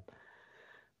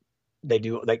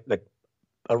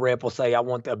a rep will say, I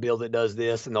want a bill that does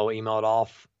this, and they'll email it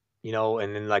off,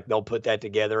 and then like they'll put that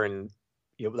together, and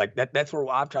like that's where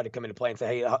I've tried to come into play and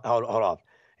say, hey, hold off.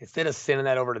 Instead of sending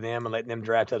that over to them and letting them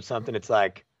draft up something, it's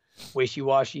like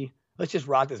wishy-washy. Let's just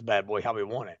write this bad boy how we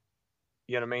want it.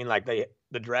 You know what I mean? Like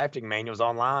the drafting manuals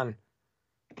online.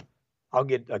 I'll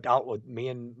get out with me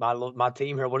and my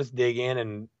team here. We'll just dig in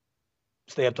and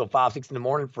stay up till 5, 6 in the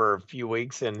morning for a few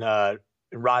weeks and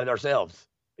write it ourselves.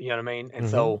 You know what I mean? And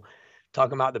so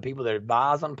talking about the people that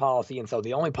advise on policy. And so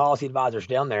the only policy advisors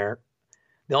down there,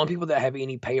 the only people that have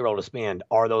any payroll to spend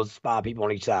are those 5 people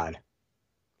on each side.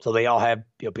 So they all have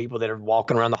people that are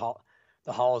walking around the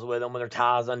halls with them with their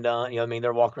ties undone. You know what I mean?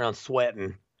 They're walking around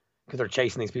sweating because they're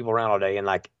chasing these people around all day and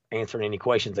like answering any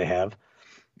questions they have.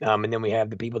 And then we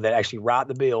have the people that actually write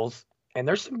the bills. And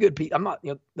there's some good people.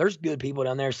 There's good people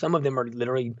down there. Some of them are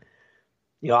literally,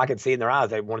 I can see in their eyes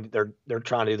they're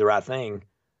trying to do the right thing.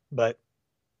 But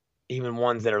even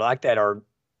ones that are like that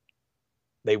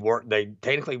they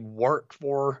technically work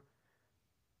for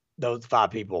those 5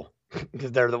 people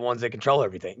because they're the ones that control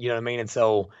everything. You know what I mean? And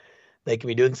so they can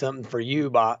be doing something for you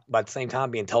by at the same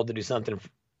time being told to do something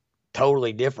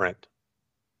totally different.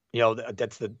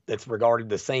 That's regarding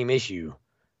the same issue.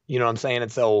 You know what I'm saying?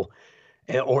 And so,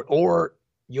 or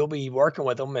you'll be working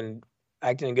with them and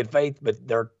acting in good faith, but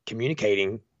they're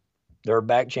communicating, they're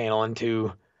back channeling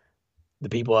to the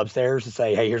people upstairs to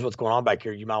say, hey, here's what's going on back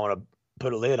here. You might want to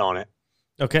put a lid on it.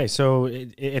 Okay. So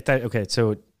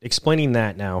so explaining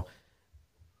that now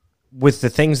with the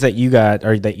things that you got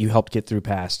or that you helped get through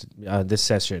past this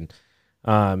session,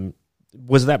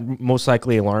 was that most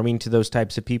likely alarming to those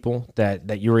types of people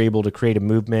that you were able to create a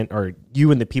movement, or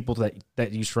you and the people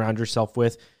that you surround yourself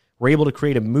with were able to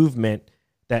create a movement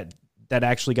that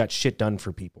actually got shit done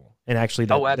for people? And actually,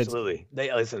 absolutely.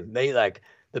 They like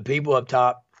the people up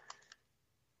top.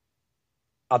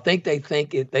 I think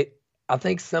I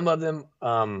think some of them,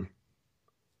 like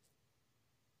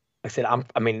I said,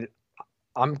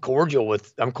 I'm cordial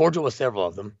with several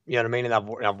of them. You know what I mean? And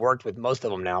I've worked with most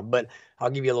of them now, but I'll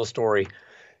give you a little story.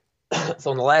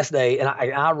 So on the last day, and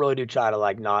I really do try to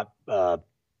like not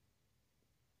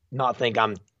think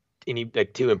I'm any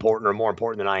too important or more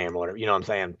important than I am or whatever. You know what I'm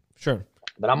saying? Sure.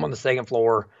 But I'm on the second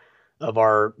floor of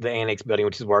the annex building,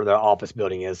 which is where the office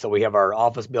building is. So we have our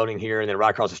office building here, and then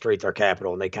right across the street's our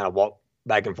Capitol, and they kind of walk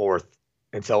back and forth.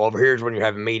 And so over here is when you're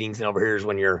having meetings, and over here is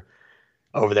when you're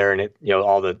over there, and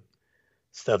all the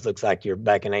stuff looks like you're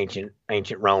back in ancient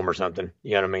Rome or something.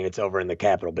 You know what I mean? It's over in the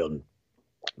Capitol building.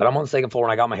 But I'm on the second floor,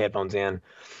 and I got my headphones in,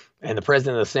 and the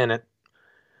president of the Senate,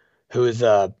 who is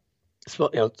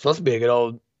supposed to be a good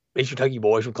old East Kentucky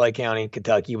boy from Clay County,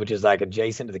 Kentucky, which is like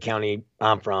adjacent to the county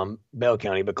I'm from, Bell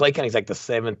County. But Clay County is like the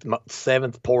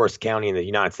seventh poorest county in the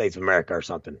United States of America or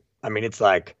something. I mean, it's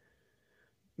like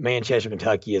Manchester,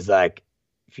 Kentucky is like,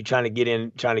 if you're trying to get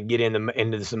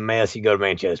into some mess, you go to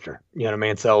Manchester. You know what I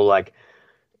mean? So like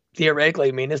theoretically,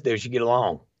 me and this dude should get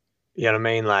along. You know what I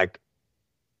mean? Like,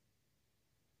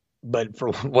 but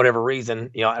for whatever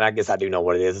reason, and I guess I do know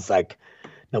what it is. It's like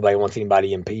nobody wants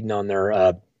anybody impeding on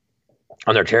their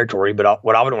territory. But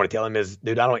what I would want to tell him is,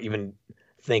 dude, I don't even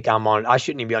think I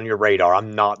shouldn't even be on your radar.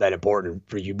 I'm not that important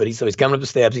for you. But he's coming up the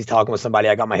steps. He's talking with somebody.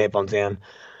 I got my headphones in,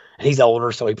 and he's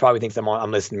older, so he probably thinks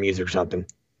I'm listening to music or something.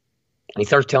 And he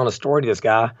starts telling a story to this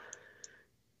guy,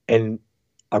 and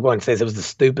I'll go ahead and say this was the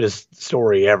stupidest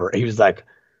story ever. He was like,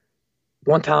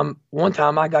 one time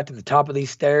I got to the top of these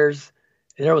stairs,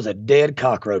 and there was a dead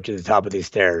cockroach at the top of these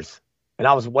stairs. And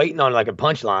I was waiting on like a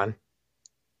punchline,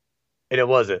 and there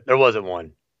wasn't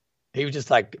one. He was just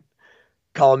like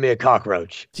calling me a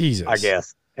cockroach. Jesus. I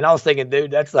guess. And I was thinking,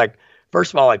 dude, that's like,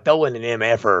 first of all, like throw in an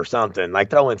MF or something. Like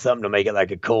throw in something to make it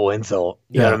like a cool insult.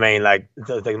 You know what I mean? Like it's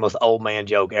like the most old man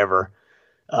joke ever.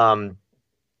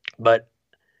 But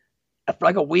for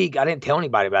like a week, I didn't tell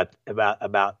anybody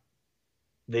about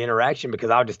the interaction because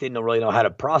I just didn't really know how to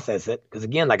process it. Because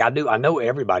again, like I know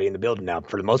everybody in the building now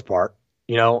for the most part,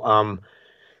 and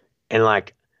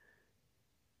like,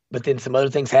 but then some other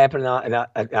things happened, and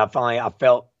I finally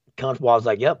felt comfortable. I was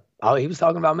like, yep, he was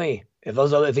talking about me.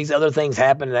 If these other things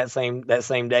happened that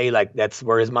same day, like that's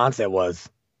where his mindset was,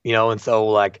 and so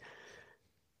like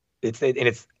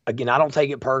it's again, I don't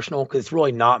take it personal because it's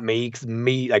really not me. Because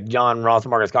me, like John Ross,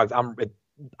 Marcus Cox,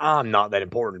 I'm not that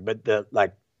important. But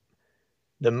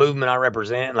the movement I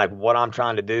represent and like what I'm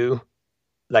trying to do,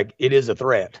 like it is a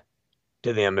threat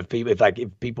to them. If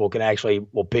people can actually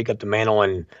will pick up the mantle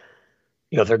and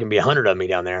if there can be 100 of me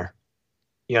down there,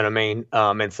 you know what I mean.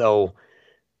 And so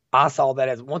I saw that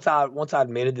as once I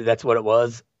admitted that that's what it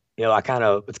was. It's kind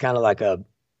of like I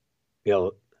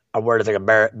wear it as like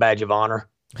a badge of honor.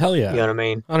 Hell yeah. You know what I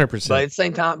mean? 100%. But at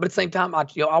the same time, I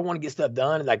want to get stuff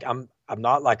done. Like I'm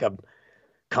not like a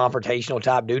confrontational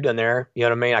type dude in there. You know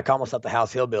what I mean? I call myself the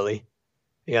house hillbilly.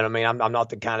 You know what I mean? I'm not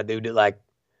the kind of dude that like,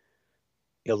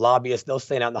 lobbyists, they'll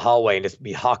stand out in the hallway and just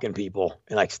be hawking people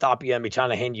and like stop you and be trying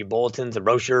to hand you bulletins and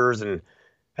brochures. And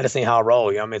that just ain't how I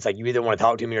roll. You know what I mean? It's like you either want to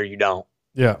talk to me or you don't.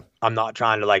 Yeah. I'm not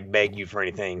trying to like beg you for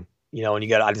anything, and you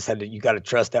got to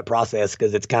trust that process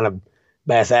because it's kind of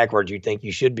bass backwards. You think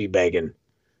you should be begging,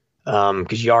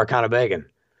 because you are kind of begging.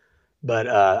 But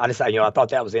I thought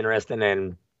that was interesting.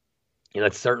 And,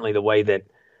 it's certainly the way that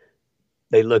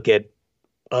they look at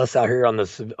us out here on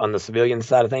the civilian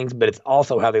side of things, but it's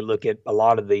also how they look at a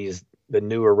lot of the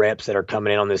newer reps that are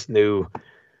coming in on this new,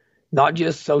 not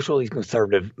just socially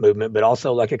conservative movement, but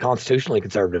also like a constitutionally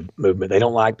conservative movement. They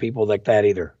don't like people like that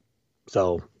either.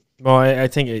 So, well, I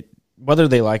think whether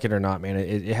they like it or not, man,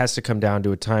 it has to come down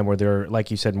to a time where there are,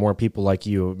 like you said, more people like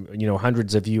you,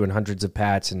 hundreds of you and hundreds of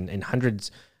Pats and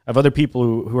hundreds of other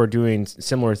people who are doing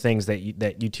similar things that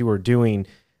you two are doing.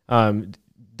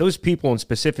 Those people, and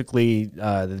specifically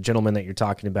the gentleman that you're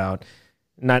talking about,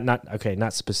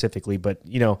 not specifically, but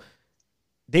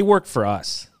they work for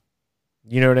us.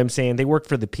 You know what I'm saying? They work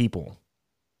for the people.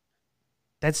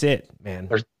 That's it, man.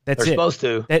 They're supposed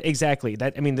to. Exactly.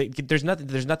 There's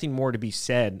nothing more to be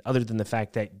said other than the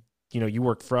fact that you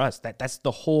work for us. That's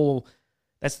the whole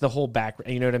back.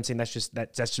 You know what I'm saying? That's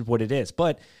just what it is.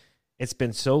 But it's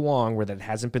been so long where that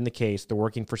hasn't been the case. They're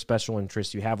working for special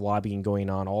interests. You have lobbying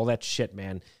going on, all that shit,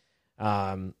 man.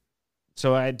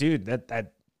 So I don't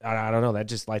know. That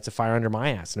just lights a fire under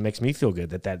my ass, and it makes me feel good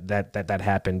that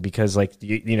happened, because like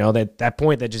that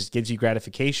point that just gives you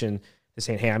gratification to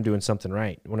saying, hey, I'm doing something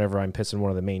right whenever I'm pissing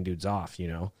one of the main dudes off.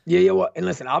 Yeah. Well, and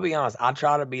listen, I'll be honest. I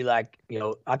try to be like,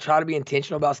 I try to be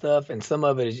intentional about stuff, and some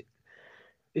of it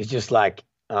is just like,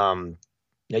 you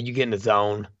get in the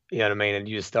zone. You know what I mean? And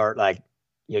you just start like,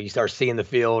 you start seeing the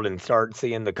field and start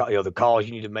seeing the calls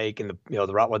you need to make, and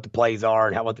what the plays are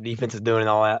and what the defense is doing and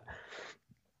all that.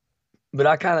 But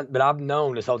I've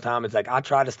known this whole time, it's like I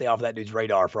try to stay off that dude's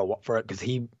radar for it, because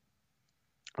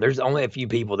there's only a few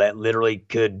people that literally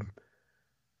could,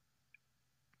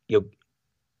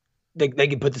 they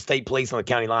could put the state police on the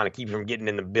county line and keep from getting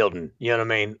in the building. You know what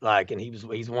I mean? Like, and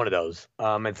he's one of those.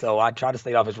 And so I try to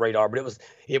stay off his radar, but it was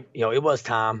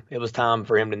time. It was time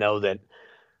for him to know that,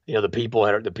 the people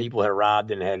had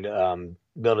arrived and had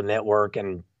built a network,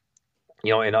 and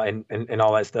and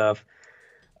all that stuff.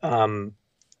 And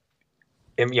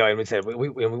we said we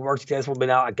were successful, but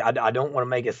now I don't want to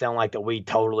make it sound like that we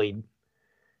totally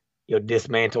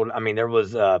dismantled. I mean, there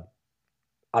was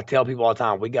I tell people all the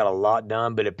time, we got a lot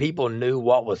done, but if people knew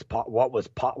what was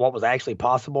actually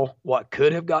possible, what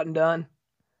could have gotten done,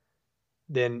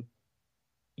 then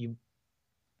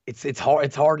it's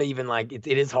hard to even like it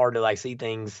is hard to like see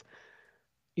things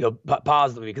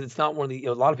positively, because it's not one of the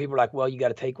a lot of people are like, well, you got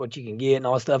to take what you can get and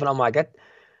all that stuff, and I'm like,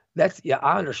 that's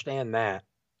I understand that,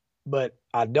 but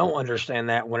I don't understand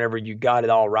that whenever you got it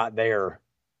all right there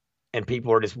and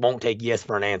people just won't take yes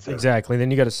for an answer. Exactly.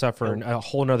 Then you got to suffer a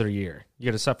whole nother year. You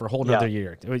got to suffer a whole nother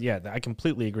year. Yeah, I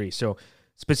completely agree. So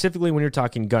specifically when you're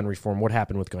talking gun reform, what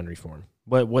happened with gun reform?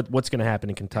 What's going to happen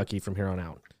in Kentucky from here on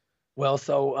out? Well,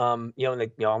 so I'm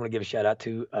going to give a shout out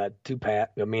to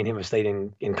Pat. Me and him have stayed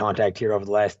in contact here over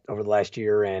the last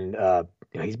year, and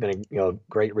he's been a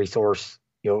great resource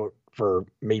for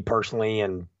me personally,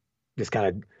 and just kind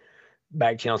of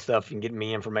back channel stuff and getting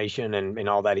me information and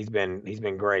all that. He's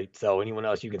been great. So anyone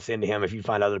else you can send to him, if you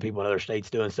find other people in other states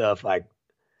doing stuff, like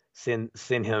send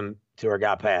him to our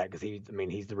guy Pat, because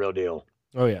he's the real deal.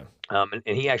 Oh yeah. And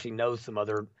he actually knows some of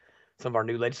our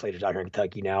new legislators out here in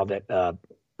Kentucky now that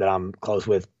I'm close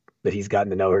with, that he's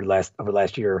gotten to know over the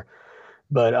last year.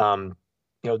 But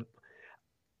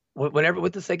whenever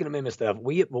with the Second Amendment stuff,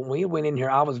 when we went in here,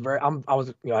 I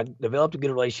I developed a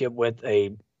good relationship with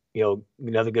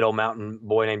another good old mountain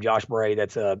boy named Josh Bray.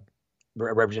 That's a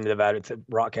representative out at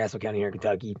Rock Castle County here in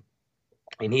Kentucky.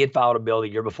 And he had filed a bill the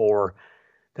year before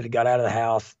that had got out of the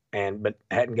House but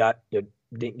hadn't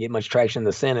didn't get much traction in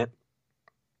the Senate.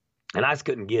 And I just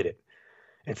couldn't get it.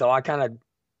 And so I kind of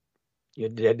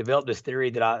had developed this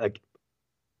theory that I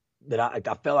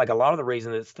felt like a lot of the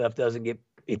reason that stuff doesn't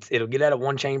it'll get out of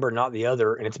one chamber, not the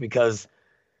other. And it's because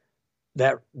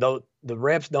that though the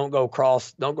reps don't go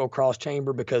cross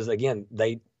chamber, because again,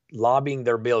 lobbying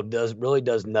their bill does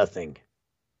nothing.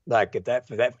 Like if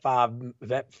that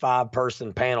 5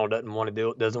 person panel doesn't want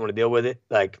to deal with it,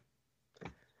 like it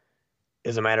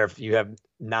doesn't matter if you have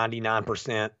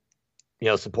 99%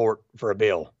 support for a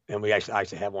bill. And we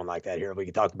actually have one like that here we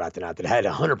could talk about tonight that had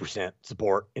 100%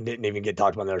 support and didn't even get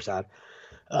talked about on the other side.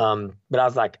 But I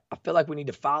was like, I feel like we need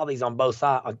to file these on both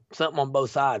sides, something on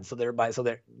both sides, so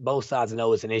that both sides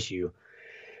know it's an issue.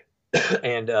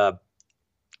 And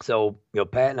so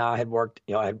Pat and I had worked,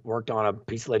 on a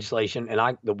piece of legislation,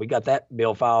 and we got that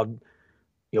bill filed,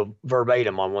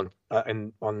 verbatim on one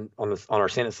and on our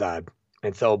Senate side.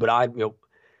 And so, but I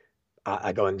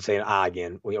go and say an I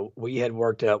again. We had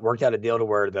worked out a deal to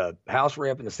where the House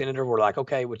rep and the senator were like,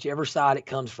 okay, whichever side it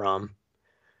comes from,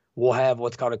 we'll have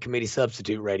what's called a committee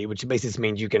substitute ready, which basically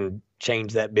means you can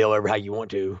change that bill over how you want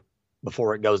to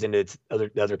before it goes into the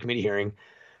other committee hearing.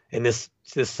 And this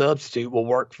substitute will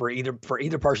work for either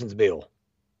person's bill,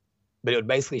 but it would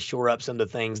basically shore up some of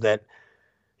the things that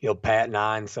Pat and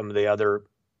I and some of the other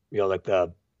like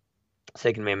the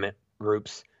Second Amendment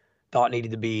groups thought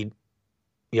needed to be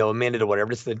amended or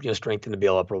whatever, just to strengthen the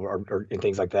bill up or and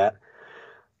things like that.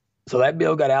 So that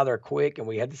bill got out there quick, and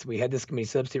we had this committee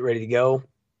substitute ready to go,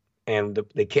 and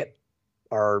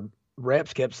our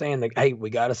reps kept saying that, hey, we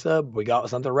got a sub, we got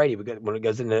something ready. When it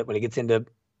gets into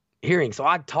hearing. So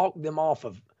I talked them off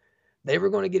of they were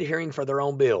going to get a hearing for their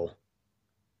own bill,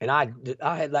 and I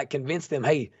had like convinced them,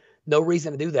 hey, no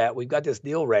reason to do that. We've got this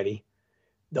deal ready.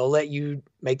 They'll let you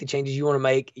make the changes you want to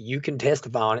make. You can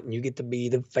testify on it, and you get to be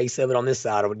the face of it on this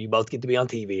side of it. You both get to be on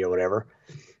TV or whatever.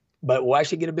 But we'll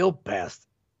actually get a bill passed.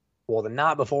 Well, the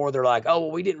night before, they're like, oh,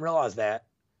 well, we didn't realize that.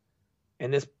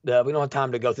 And we don't have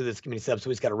time to go through this committee sub, so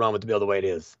we just got to run with the bill the way it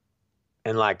is.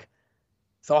 And like,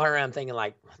 so here I am thinking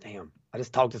like, damn, I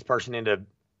just talked this person into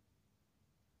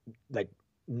like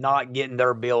not getting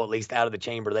their bill at least out of the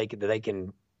chamber they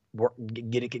can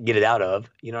get it out of.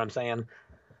 You know what I'm saying?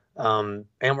 And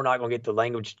we're not going to get the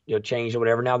language changed or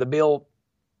whatever. Now the bill,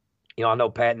 I know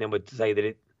Pat and them would say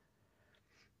that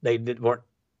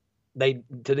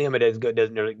to them it is good,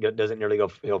 doesn't nearly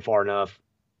go far enough.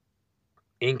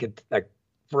 Like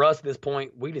for us at this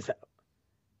point,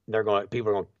 they're going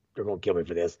to kill me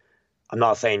for this. I'm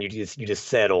not saying you just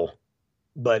settle,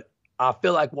 but I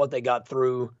feel like what they got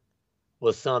through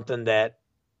was something that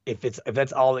if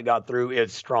that's all it got through,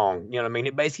 it's strong. You know what I mean?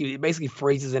 It basically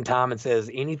freezes in time and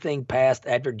says anything passed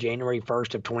after January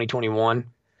 1st of 2021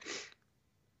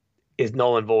 is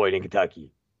null and void in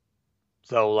Kentucky.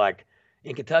 So like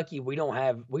in Kentucky, we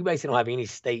basically don't have any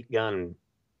state gun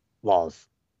laws.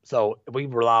 So we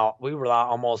rely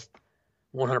almost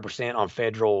 100% on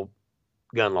federal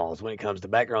gun laws when it comes to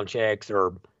background checks,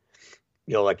 or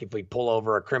like if we pull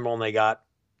over a criminal and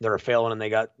they're a felon and they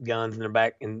got guns in their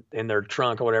back in their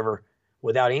trunk or whatever,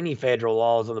 without any federal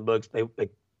laws on the books, they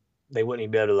wouldn't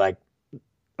even be able to like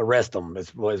arrest them.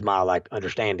 Was my like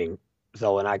understanding.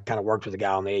 So, and I kind of worked with a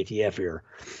guy on the ATF here,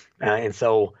 and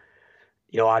so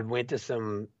I went to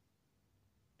some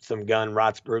gun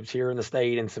rights groups here in the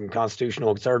state and some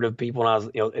constitutional conservative people, and I was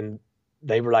and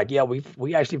they were like, yeah,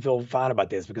 we actually feel fine about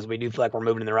this because we do feel like we're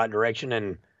moving in the right direction,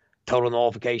 and total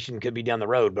nullification could be down the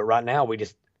road, but right now we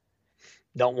just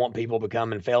don't want people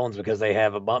becoming felons because they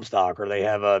have a bump stock or they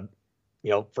have a,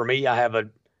 for me, I have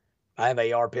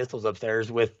AR pistols upstairs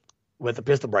with a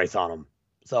pistol brace on them.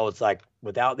 So it's like,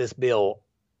 without this bill,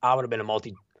 I would have been a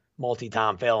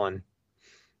multi-time felon.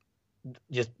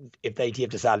 Just if the ATF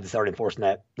decided to start enforcing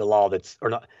the law or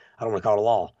not, I don't want to call it a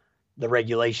law, the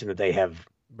regulation that they have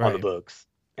on the books.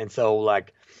 And so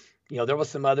like, there was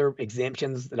some other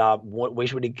exemptions that I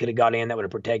wish we could have got in that would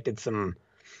have protected some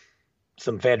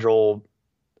federal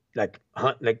like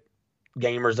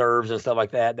game reserves and stuff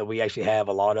like that we actually have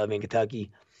a lot of in Kentucky.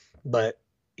 But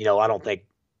I don't think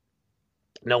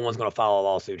no one's going to file a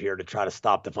lawsuit here to try to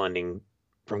stop the funding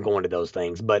from going to those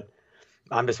things. But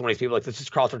I'm just one of these people like, let's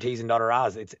just cross our T's and dot our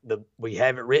I's. We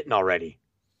have it written already,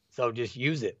 so just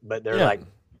use it. But they're like,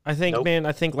 I think, nope. Man,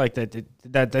 I think like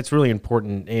that's really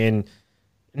important. And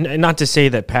not to say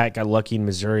that Pat got lucky in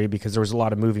Missouri, because there was a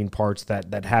lot of moving parts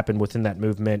that happened within that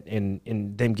movement,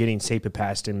 in them getting SAPA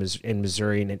passed in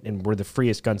Missouri, and we're the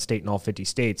freest gun state in all 50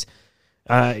 states.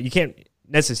 You can't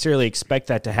necessarily expect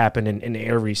that to happen in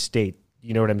every state.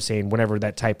 You know what I'm saying? Whenever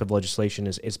that type of legislation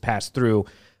is passed through.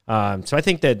 So I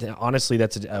think that honestly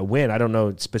that's a win. I don't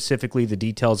know specifically the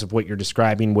details of what you're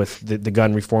describing with the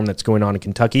gun reform that's going on in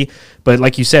Kentucky, but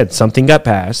like you said, something got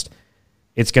passed.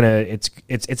 It's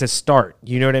a start.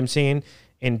 You know what I'm saying?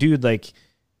 And dude, like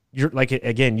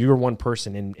you're one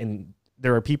person, and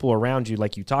there are people around you,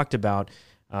 like you talked about.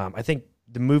 I think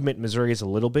the movement in Missouri is a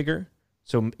little bigger,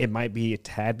 so it might be a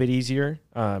tad bit easier.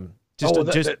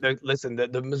 Listen,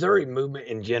 the Missouri movement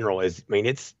in general is, I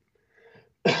mean,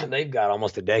 they've got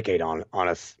almost a decade on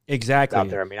us. Exactly. Out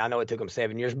there. I mean, I know it took them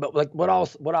 7 years, but like what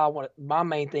I want, my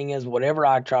main thing is whatever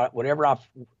I put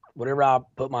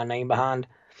my name behind,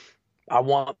 I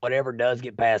want whatever does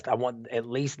get passed, I want at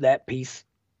least that piece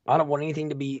I don't want anything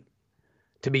to be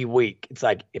weak. It's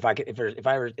like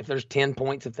if there's 10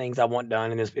 points of things I want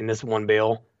done in this one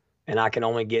bill, and I can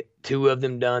only get 2 of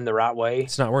them done the right way,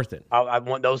 It's not worth it. I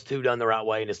want those 2 done the right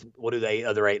way, and just we'll do the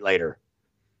other 8 later.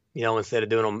 Instead of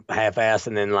doing them half-assed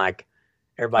and then like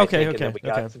everybody thinking that we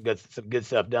got some good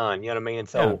stuff done. You know what I mean? And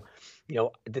so,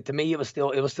 to me, it was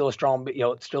still a strong,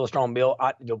 still a strong bill.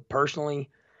 Personally,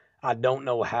 I don't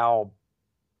know how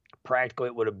practical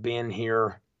it would have been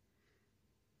here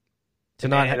to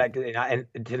not have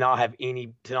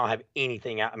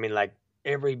anything. I mean, like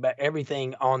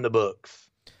everything on the books.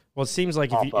 Well, it seems like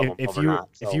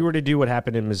if you were to do what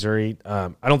happened in Missouri,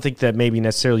 I don't think that maybe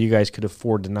necessarily you guys could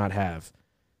afford to not have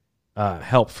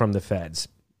help from the feds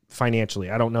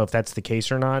financially. I don't know if that's the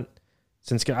case or not,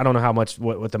 since I don't know how much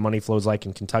what the money flows like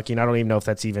in Kentucky, and I don't even know if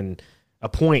that's even a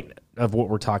point of what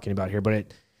we're talking about here.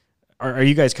 But are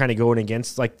you guys kind of going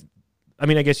against, like, I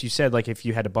mean, I guess you said, like, if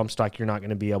you had a bump stock, you're not going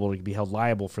to be able to be held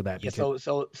liable for that. Yeah.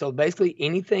 So basically,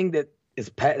 anything that is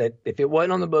if it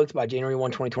wasn't on the books by January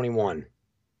 1, 2021,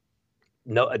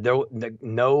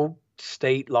 no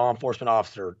state law enforcement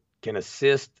officer can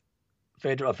assist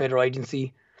a federal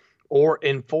agency or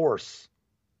enforce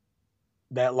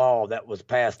that law that was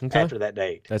passed after that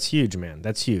date. That's huge, man.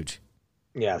 That's huge.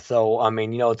 Yeah. So, I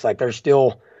mean, it's like there's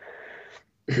still,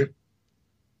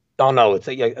 oh no, it's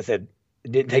like I said,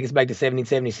 it didn't take us back to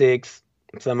 1776.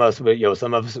 Some of us,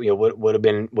 would have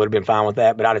been fine with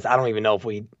that. But I don't even know if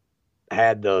we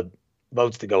had the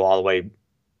votes to go all the way,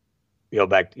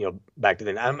 back to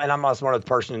then. And I'm not a smart enough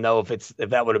person to know if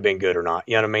that would have been good or not.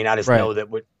 You know what I mean? I just know that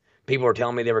people were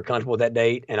telling me they were comfortable with that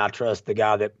date, and I trust the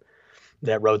guy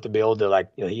that wrote the bill to,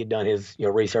 he had done his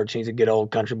research. He's a good old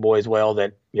country boy as well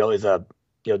that is a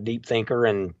deep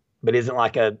thinker but isn't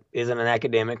an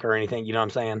academic or anything. You know what I'm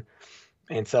saying?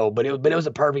 And so, but it was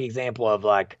a perfect example of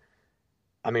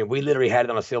we literally had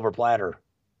it on a silver platter,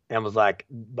 and was like,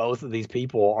 both of these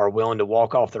people are willing to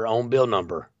walk off their own bill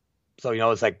number. So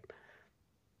it's like,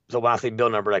 so when I say bill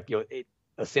number,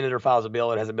 a senator files a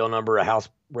bill, it has a bill number. A House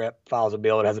rep files a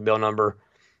bill, it has a bill number.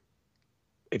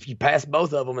 If you pass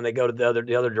both of them and they go to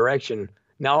the other direction,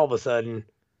 now all of a sudden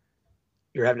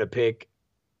you're having to pick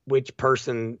which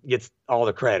person gets all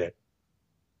the credit.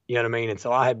 You know what I mean? And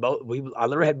so I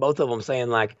literally had both of them saying,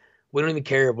 like, we don't even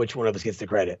care which one of us gets the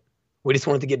credit. We just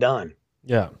want it to get done.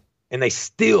 Yeah. And they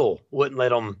still wouldn't let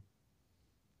them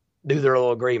do their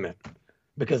little agreement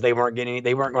because they weren't going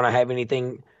to have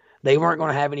anything. They weren't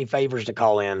going to have any favors to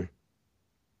call in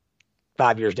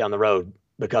 5 years down the road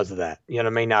because of that. You know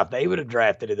what I mean? Now, if they would have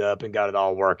drafted it up and got it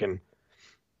all working,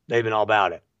 they've been all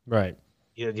about it. Right.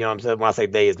 You know what I'm saying? When I say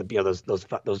they, is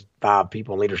those 5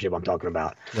 people in leadership I'm talking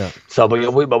about. Yeah. So,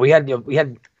 but we had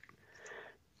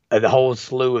the whole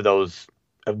slew of those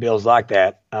of bills like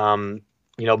that. But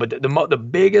the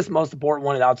biggest, most important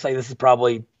one, and I would say this is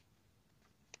probably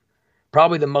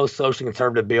the most socially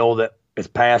conservative bill that is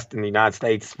passed in the United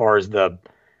States as far as the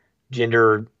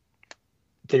gender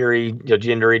theory,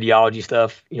 gender ideology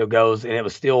stuff, goes, and it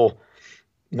was still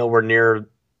nowhere near,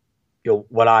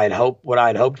 what I had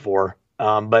hoped for.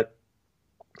 But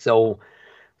so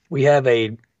we have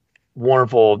a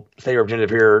wonderful state representative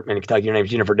here in Kentucky. Her name's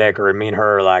Jennifer Decker, and me and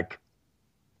her I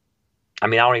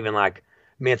don't even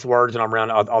mince words when I'm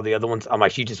around all the other ones. I'm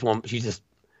like, she's one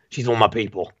of my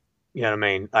people. You know what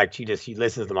I mean? Like she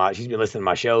listens to she's been listening to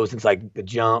my shows since the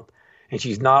jump, and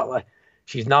she's not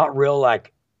real I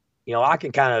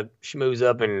can kind of schmooze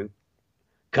up and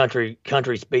country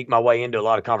speak my way into a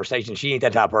lot of conversations. She ain't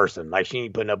that type of person. She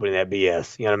ain't putting up with that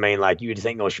BS. You know what I mean? You just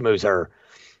ain't gonna schmooze her.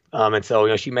 And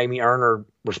so she made me earn her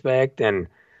respect, and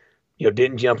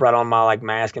didn't jump right on my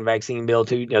mask and vaccine bill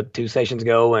 2 sessions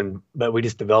ago, but we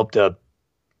just developed a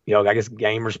I guess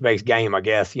gamer-based game, I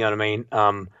guess, you know what I mean?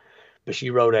 But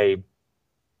she wrote a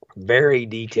very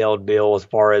detailed bill as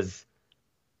far as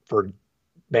for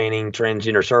banning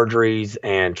transgender surgeries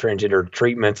and transgender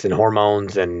treatments and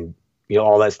hormones and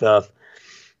all that stuff.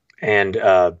 And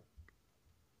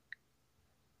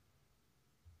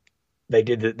they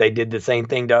did the same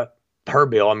thing to her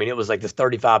bill. I mean, it was this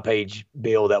 35-page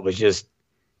bill that was just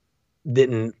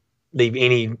didn't leave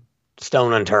any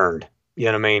stone unturned. You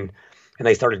know what I mean? And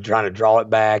they started trying to draw it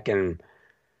back and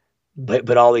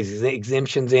put all these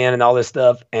exemptions in and all this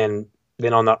stuff. And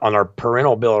then on our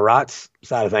parental Bill of Rights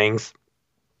side of things,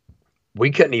 we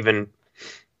couldn't even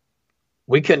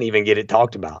get it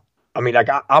talked about. I mean,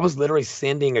 I was literally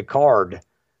sending a card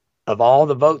of all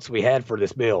the votes we had for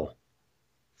this bill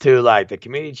to the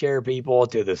committee chair people,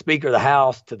 to the Speaker of the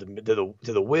House, to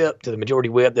the whip, to the majority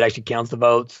whip that actually counts the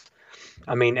votes.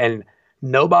 I mean, and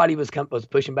nobody was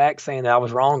pushing back saying that I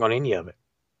was wrong on any of it.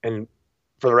 And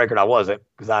for the record, I wasn't,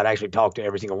 because I'd actually talked to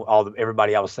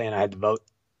everybody I was saying I had to vote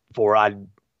for. I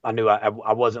knew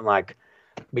I wasn't like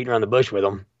beating around the bush with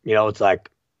them. It's like,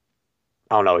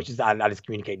 I don't know. It's just I just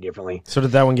communicate differently. So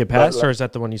did that one get passed, or is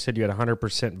that the one you said you had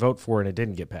 100% vote for and it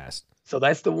didn't get passed? So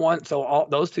that's the one. So all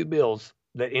those two bills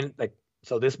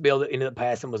so this bill that ended up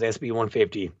passing was SB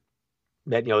 150.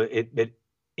 That it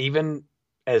even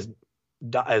as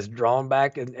drawn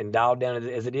back and dialed down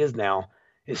as it is now,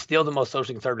 is still the most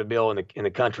socially conservative bill in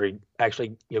the country.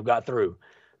 Actually, got through.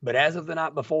 But as of the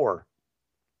night before,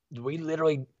 we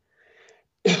literally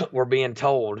were being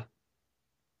told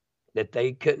that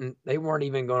they weren't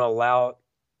even going to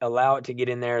allow it to get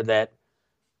in there that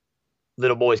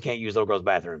little boys can't use little girls'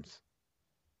 bathrooms.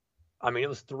 I mean, it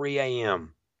was 3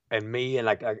 a.m. and me and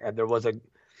there was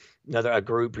a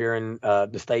group here in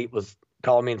the state was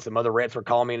calling me, and some other reps were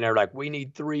calling me, and they're like, "We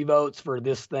need 3 votes for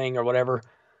this thing or whatever."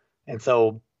 And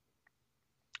so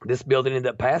this bill that ended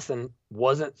up passing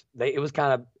wasn't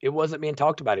being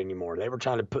talked about anymore. They were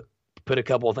trying to put a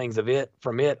couple of things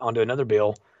from it onto another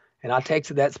bill. And I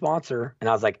texted that sponsor and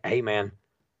I was like, "Hey man,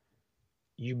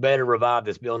 you better revive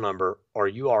this bill number, or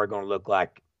y'all are going to look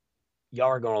like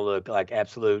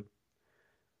absolute,"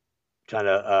 trying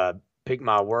to pick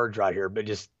my words right here, but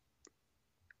just,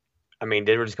 I mean,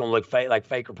 they were just going to look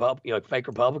fake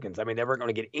Republicans. I mean, they weren't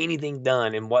going to get anything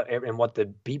done in what most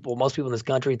people in this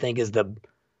country think is the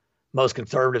most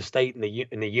conservative state in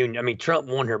the union. I mean, Trump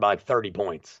won here by like 30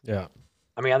 points. Yeah.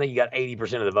 I mean, I think he got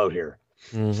 80% of the vote here.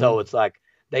 Mm-hmm. So it's like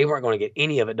they weren't going to get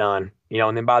any of it done,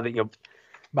 and then by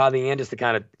the end, just to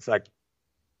kind of, it's like,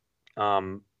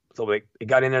 so it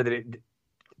got in there that it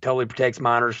totally protects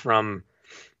minors from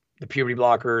the puberty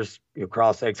blockers,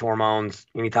 cross-sex hormones,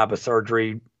 any type of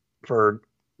surgery for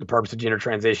the purpose of gender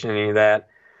transition, and any of that.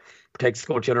 Protects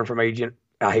school children from I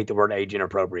hate the word age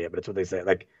inappropriate, but it's what they say,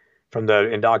 like from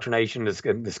the indoctrination,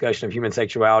 discussion of human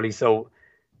sexuality. So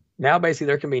now basically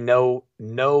there can be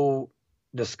no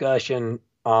discussion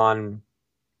on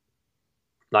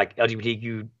like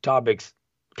LGBTQ topics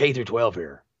K through 12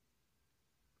 here.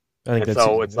 I think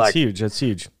that's huge. That's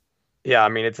huge. Yeah, I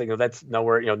mean, it's that's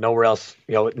nowhere else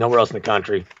in the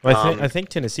country. Well, I think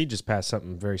Tennessee just passed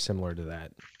something very similar to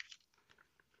that.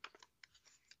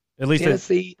 At least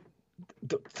Tennessee.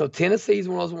 So Tennessee is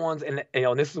one of those ones, and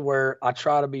this is where I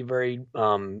try to be very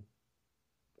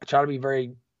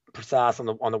precise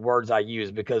on the words I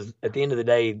use, because at the end of the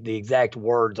day, the exact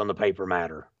words on the paper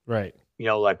matter. Right.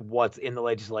 Like what's in the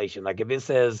legislation. Like if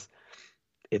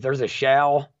there's a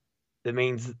shall, that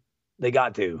means they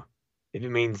got to. If it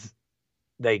means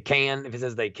they can, if it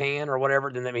says they can or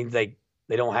whatever, then that means they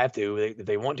don't have to. If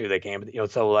they want to, they can.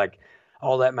 But so like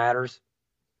all that matters.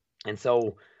 And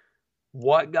so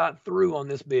what got through on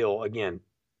this bill again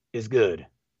is good.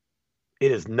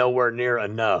 It is nowhere near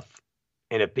enough.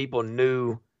 And if people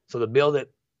knew, so the bill that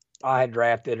I had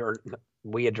drafted, or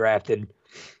we had drafted,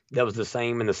 that was the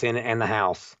same in the Senate and the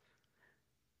House.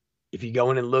 If you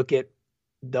go in and look at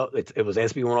it was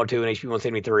SB 102 and HB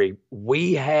 173.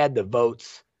 We had the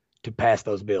votes to pass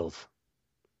those bills,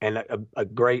 and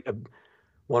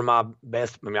one of my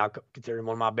best. I mean, I consider him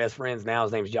one of my best friends now.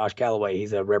 His name is Josh Calloway.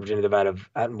 He's a representative out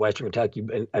in Western Kentucky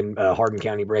and Hardin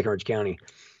County, Breckinridge County.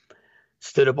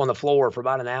 Stood up on the floor for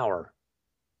about an hour,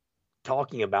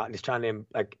 talking about and just trying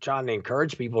to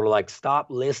encourage people to like stop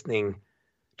listening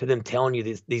to them telling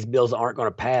you these bills aren't going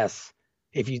to pass.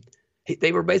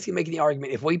 They were basically making the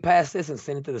argument, if we pass this and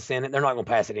send it to the Senate, they're not going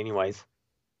to pass it anyways.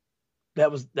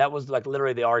 That was like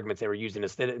literally the arguments they were using,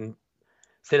 instead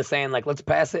of saying like, let's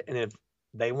pass it, and if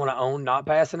they want to own not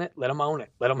passing it, let them own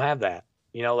it, let them have that.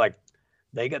 Like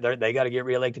they got to get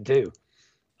reelected too.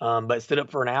 But stood up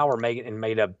for an hour,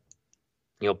 made a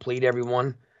plead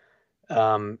everyone,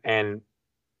 and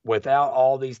without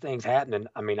all these things happening,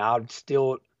 I mean, I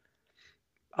still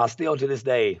to this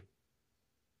day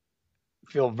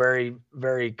feel very,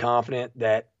 very confident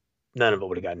that none of it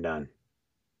would have gotten done.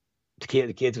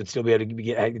 The kids would still be able to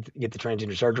get the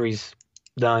transgender surgeries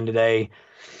done today.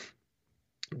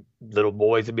 Little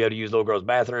boys would be able to use little girls'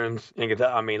 bathrooms in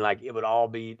Kentucky. I mean, like it would all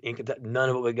be in Kentucky. None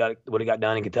of it would have got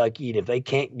done in Kentucky. And if they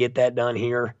can't get that done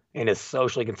here in as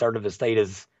socially conservative a state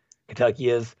as Kentucky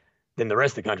is, then the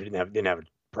rest of the country didn't have a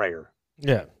prayer.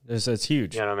 Yeah, that's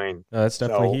huge. You know what I mean? That's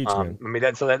definitely huge, man. I mean,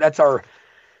 that's our,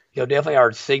 definitely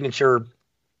our signature.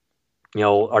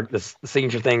 The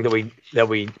signature thing that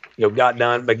we got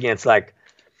done. But again, it's like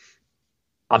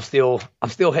I'm still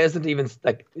hesitant to even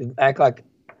like act like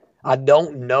I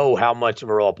don't know how much of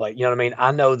a role I play. You know what I mean?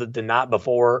 I know that the night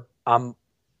before I'm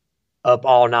up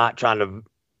all night trying to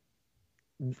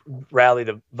rally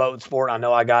the votes for it. I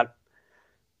know I got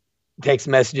text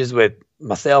messages with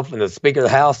myself and the Speaker of the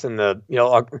House and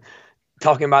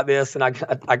talking about this. And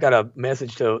I got a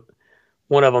message to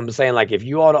one of them saying like, if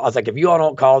you all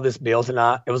don't call this bill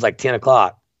tonight, it was like 10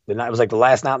 o'clock. The night, it was like the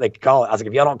last night they could call it. I was like,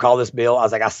 if y'all don't call this bill, I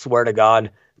was like, I swear to God,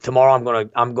 tomorrow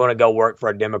I'm gonna go work for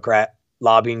a Democrat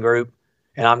lobbying group,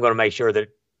 and I'm gonna make sure that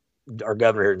our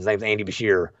governor here, his name's Andy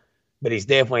Beshear, but he's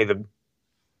definitely the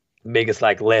biggest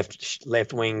like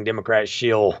left wing Democrat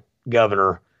shill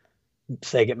governor,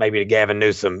 second maybe to Gavin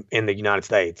Newsom in the United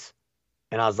States.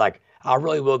 And I was like, I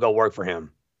really will go work for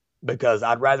him because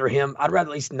I'd rather at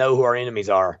least know who our enemies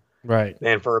are, right?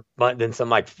 Than some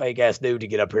like fake ass dude to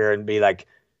get up here and be like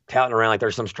touting around like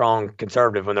there's some strong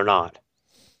conservative when they're not.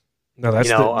 No,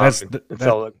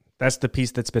 that's the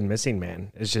piece that's been missing,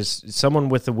 man. It's just someone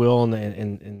with the will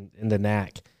and the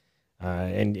knack,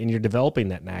 and you're developing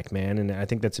that knack, man. And I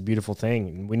think that's a beautiful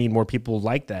thing. We need more people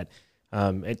like that.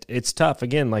 It's tough.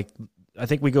 Again, like I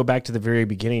think we go back to the very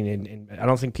beginning, and I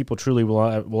don't think people truly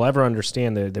will ever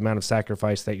understand the amount of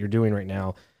sacrifice that you're doing right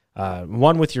now.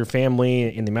 One, with your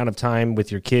family and the amount of time with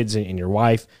your kids and your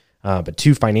wife, but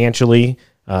two, financially.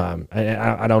 I'm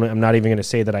not even going to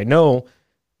say that I know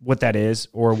what that is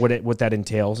or what that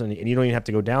entails, and you don't even have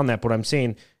to go down that. But I'm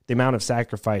saying the amount of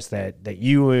sacrifice that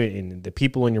you and the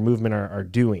people in your movement are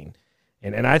doing,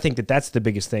 and I think that's the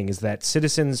biggest thing is that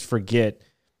citizens forget,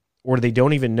 or they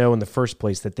don't even know in the first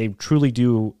place that they truly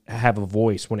do have a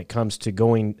voice when it comes to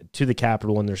going to the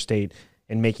Capitol in their state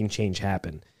and making change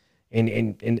happen.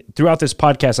 And throughout this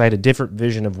podcast, I had a different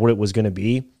vision of what it was going to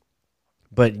be.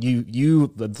 But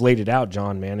you laid it out,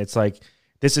 John, man. It's like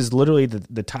this is literally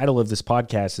the title of this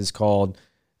podcast is called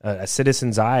A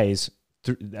Citizen's Eyes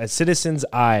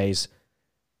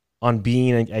on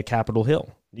Being at Capitol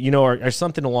Hill, or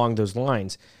something along those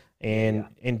lines.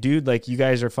 And dude, like you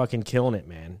guys are fucking killing it,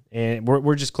 man. And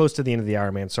we're just close to the end of the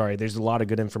hour, man. Sorry, there's a lot of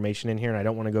good information in here, and I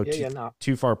don't want to go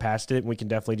too far past it. And we can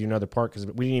definitely do another part because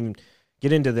we didn't even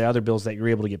get into the other bills that you were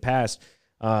able to get passed.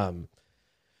 But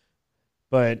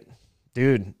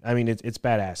dude, I mean, it's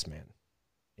badass, man.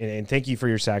 And thank you for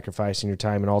your sacrifice and your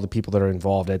time and all the people that are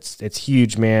involved. It's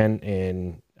huge, man.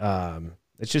 And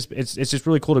it's just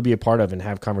really cool to be a part of and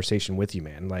have conversation with you,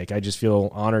 man. Like I just feel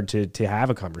honored to have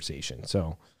a conversation.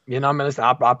 So I mean, listen,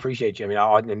 I appreciate you.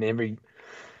 I mean,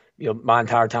 my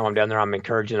entire time I'm down there, I'm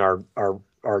encouraging our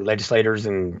legislators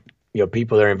and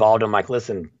people that are involved. I'm like,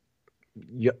 listen,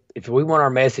 if we want our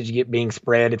message being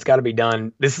spread, it's got to be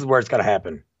done. This is where it's got to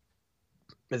happen.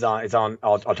 It's on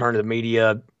alternative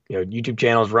media, YouTube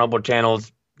channels, Rumble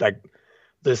channels, like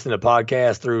listen to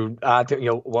podcasts through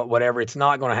whatever. It's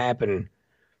not going to happen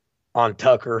on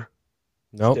Tucker.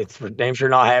 Nope. It's for damn sure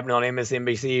not happening on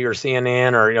MSNBC or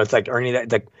CNN or it's like or any of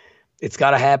that. Like it's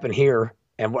got to happen here.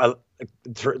 And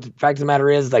the fact of the matter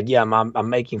is, like, yeah, I'm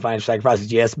making financial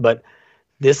sacrifices, yes, but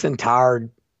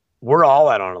we're all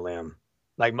out on a limb.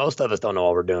 Like most of us don't know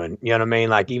what we're doing. You know what I mean?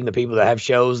 Like even the people that have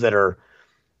shows that are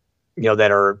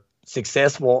that are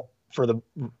successful for a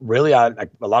lot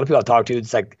of people I've talked to,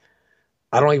 it's like,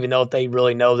 I don't even know if they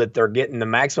really know that they're getting the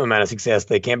maximum amount of success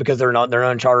they can because they're in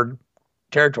uncharted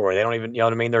territory. They don't even,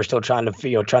 what I mean? They're still trying to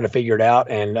figure it out.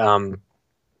 And,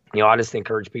 I just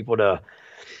encourage people to,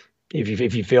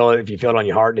 if you feel it on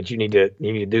your heart that you need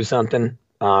to do something,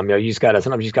 sometimes you just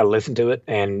gotta listen to it.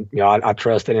 And, I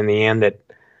trust that in the end that,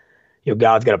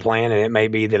 God's got a plan, and it may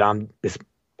be that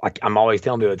I'm always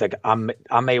telling people, it's like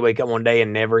I may wake up one day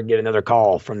and never get another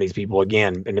call from these people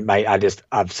again, and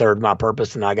I've served my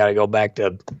purpose, and I got to go back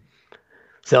to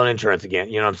selling insurance again.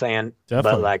 You know what I'm saying?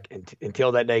 Definitely. But like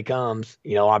until that day comes,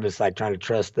 I'm just like trying to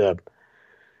trust the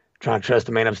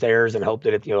man upstairs and hope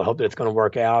that it's going to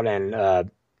work out, and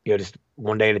just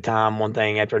one day at a time, one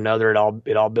thing after another, it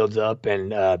all builds up, and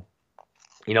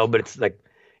but it's like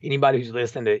anybody who's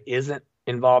listening that isn't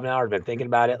involved now or been thinking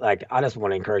about it, like I just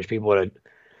want to encourage people to.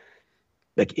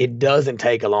 Like it doesn't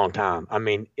take a long time. I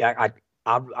mean, I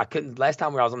couldn't. Last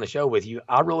time when I was on the show with you,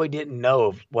 I really didn't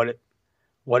know what it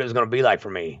was going to be like for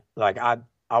me. Like I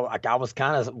was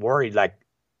kind of worried. Like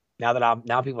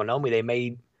now people know me, they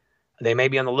may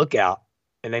be on the lookout,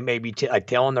 and they may be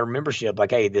telling their membership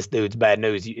like, hey, this dude's bad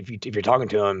news. If you're talking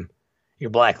to him, you're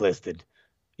blacklisted.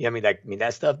 I mean,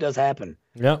 that stuff does happen.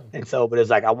 Yeah. And so, but it's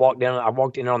like I walked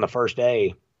in on the first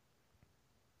day,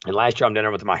 and last year I'm down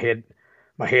there with my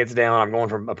head's down. I'm going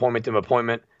from appointment to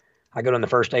appointment. I go on the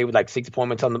first day with like 6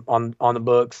 appointments on the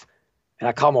books, and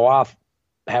I called my wife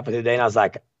halfway through the day, and I was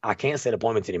like, I can't set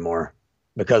appointments anymore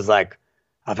because like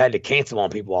I've had to cancel on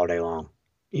people all day long.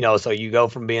 So you go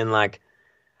from being like,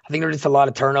 I think there's just a lot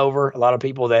of turnover, a lot of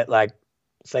people that like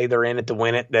say they're in it to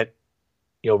win it that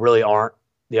really aren't.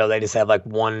 They just have like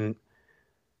one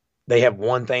they have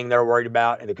one thing they're worried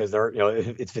about, and because they're,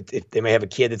 if they may have a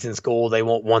kid that's in school, they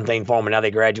want one thing for them, and now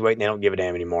they graduate and they don't give a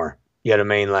damn anymore. You know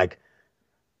what I mean? Like,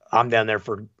 I'm down there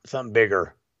for something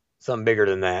bigger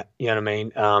than that. You know what I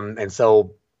mean? And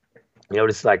so,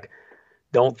 just like,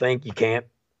 don't think you can't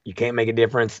make a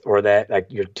difference, or that like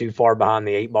you're too far behind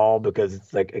the 8 ball, because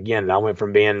it's like, again, I went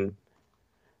from being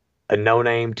a no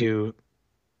name to,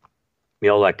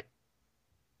 like,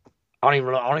 I don't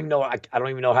even know. I don't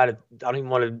even know how to. I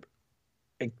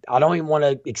don't even want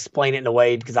to explain it in a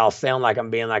way, because I'll sound like I'm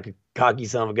being like a cocky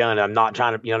son of a gun. I'm not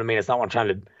trying to. You know what I mean? It's not what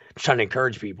I'm trying to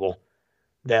encourage people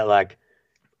that, like,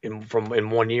 in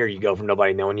 1 year you go from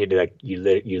nobody knowing you to, like, you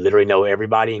literally know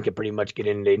everybody and can pretty much get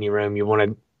into any room you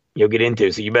want to get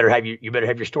into. So you better have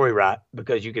your story right,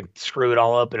 because you can screw it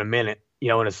all up in a minute, in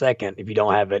a second, if you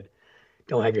don't have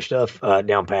your stuff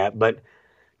down pat. But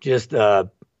just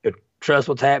trust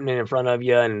what's happening in front of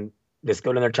you, and just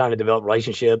go down there trying to develop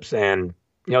relationships. And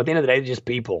at the end of the day, they're just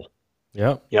people.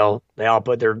 Yeah. They all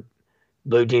put their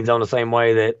blue jeans on the same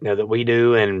way that that we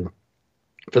do, and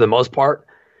for the most part,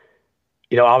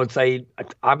 I would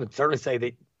certainly say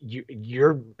that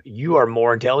you are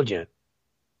more intelligent,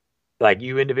 like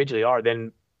you individually are,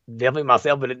 than definitely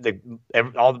myself. But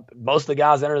most of the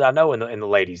guys that I know, and the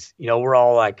ladies, we're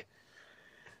all like,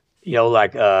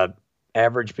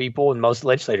 average people, and most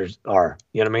legislators are.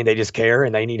 You know what I mean? They just care,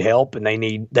 and they need help, and they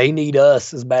need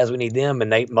us as bad as we need them.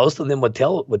 And most of them would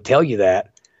tell you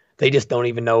that. They just don't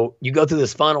even know. You go through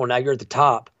this funnel, and now you're at the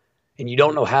top, and you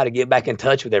don't know how to get back in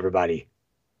touch with everybody.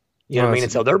 You know what I mean?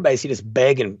 And so they're basically just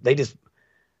begging. They're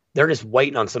just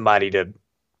waiting on somebody to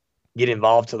get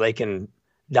involved so they can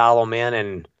dial them in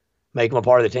and make them a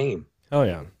part of the team. Oh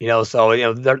yeah.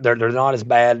 So they're not as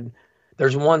bad.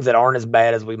 There's ones that aren't as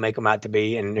bad as we make them out to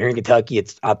be, and here in Kentucky,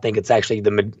 I think it's actually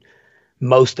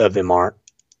most of them aren't.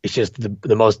 It's just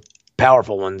the most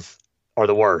powerful ones are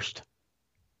the worst.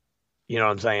 You know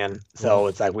what I'm saying? So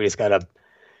it's like we just gotta,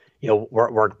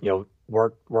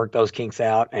 work those kinks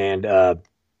out, and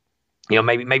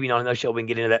maybe not on this show we can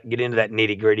get into that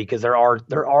nitty gritty, because there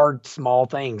are small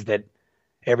things that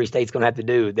every state's gonna have to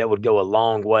do that would go a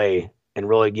long way and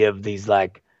really give these,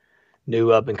 like,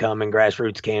 new up and coming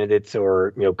grassroots candidates,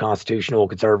 or constitutional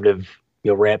conservative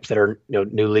reps that are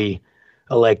newly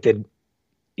elected,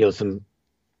 the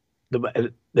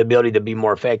ability to be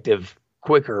more effective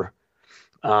quicker,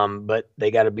 but they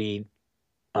got to be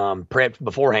prepped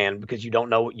beforehand, because you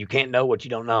can't know what you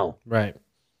don't know. Right.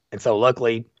 And so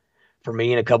luckily for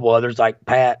me and a couple others like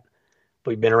Pat,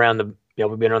 we've been around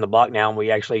the block now, and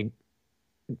we actually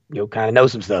kind of know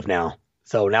some stuff now.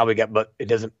 So now but it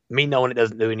doesn't, me knowing it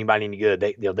doesn't do anybody any good.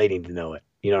 They need to know it.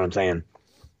 You know what I'm saying?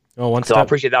 Well, I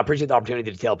appreciate the opportunity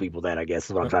to tell people that, I guess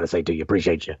is what I'm trying to say to you.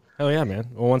 Appreciate you. Oh yeah, man.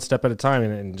 Well, one step at a time.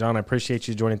 And John, I appreciate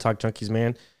you joining Talk Junkies,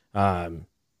 man.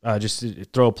 Just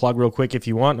throw a plug real quick if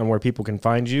you want on where people can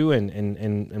find you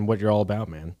and what you're all about,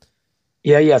 man.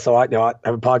 Yeah. So I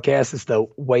have a podcast. It's the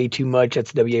Way Too Much.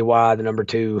 That's WAY, the number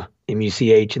 2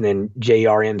 MUCH, and then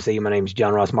JRMC. My name's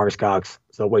John Ross Marcus Cox.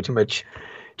 So Way Too Much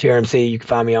JRMC. You can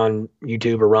find me on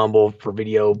YouTube or Rumble for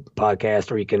video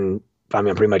podcast, or you can find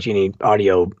me on pretty much any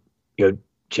audio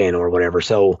channel or whatever.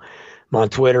 So I'm on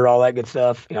Twitter, all that good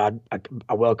stuff.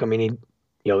 I welcome any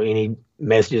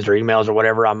messages or emails or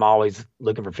whatever. I'm always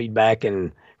looking for feedback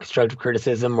and constructive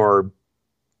criticism, or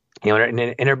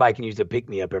and everybody can use to pick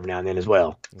me up every now and then as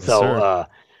well. Yes, so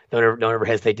don't ever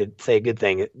hesitate to say a good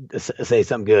thing, say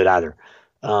something good either.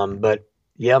 But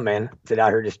yeah, man, sit out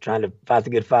here just trying to fight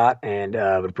the good fight, and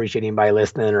would appreciate anybody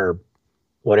listening or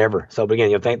whatever. So, but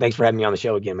again, thanks for having me on the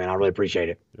show again, man. I really appreciate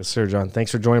it. Yes, sir, John.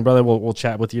 Thanks for joining, brother. We'll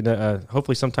chat with you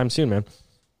hopefully sometime soon, man.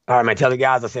 All right, man. Tell the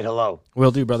guys I said hello. Will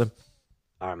do, brother.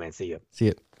 All right, man. See you. See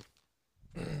you.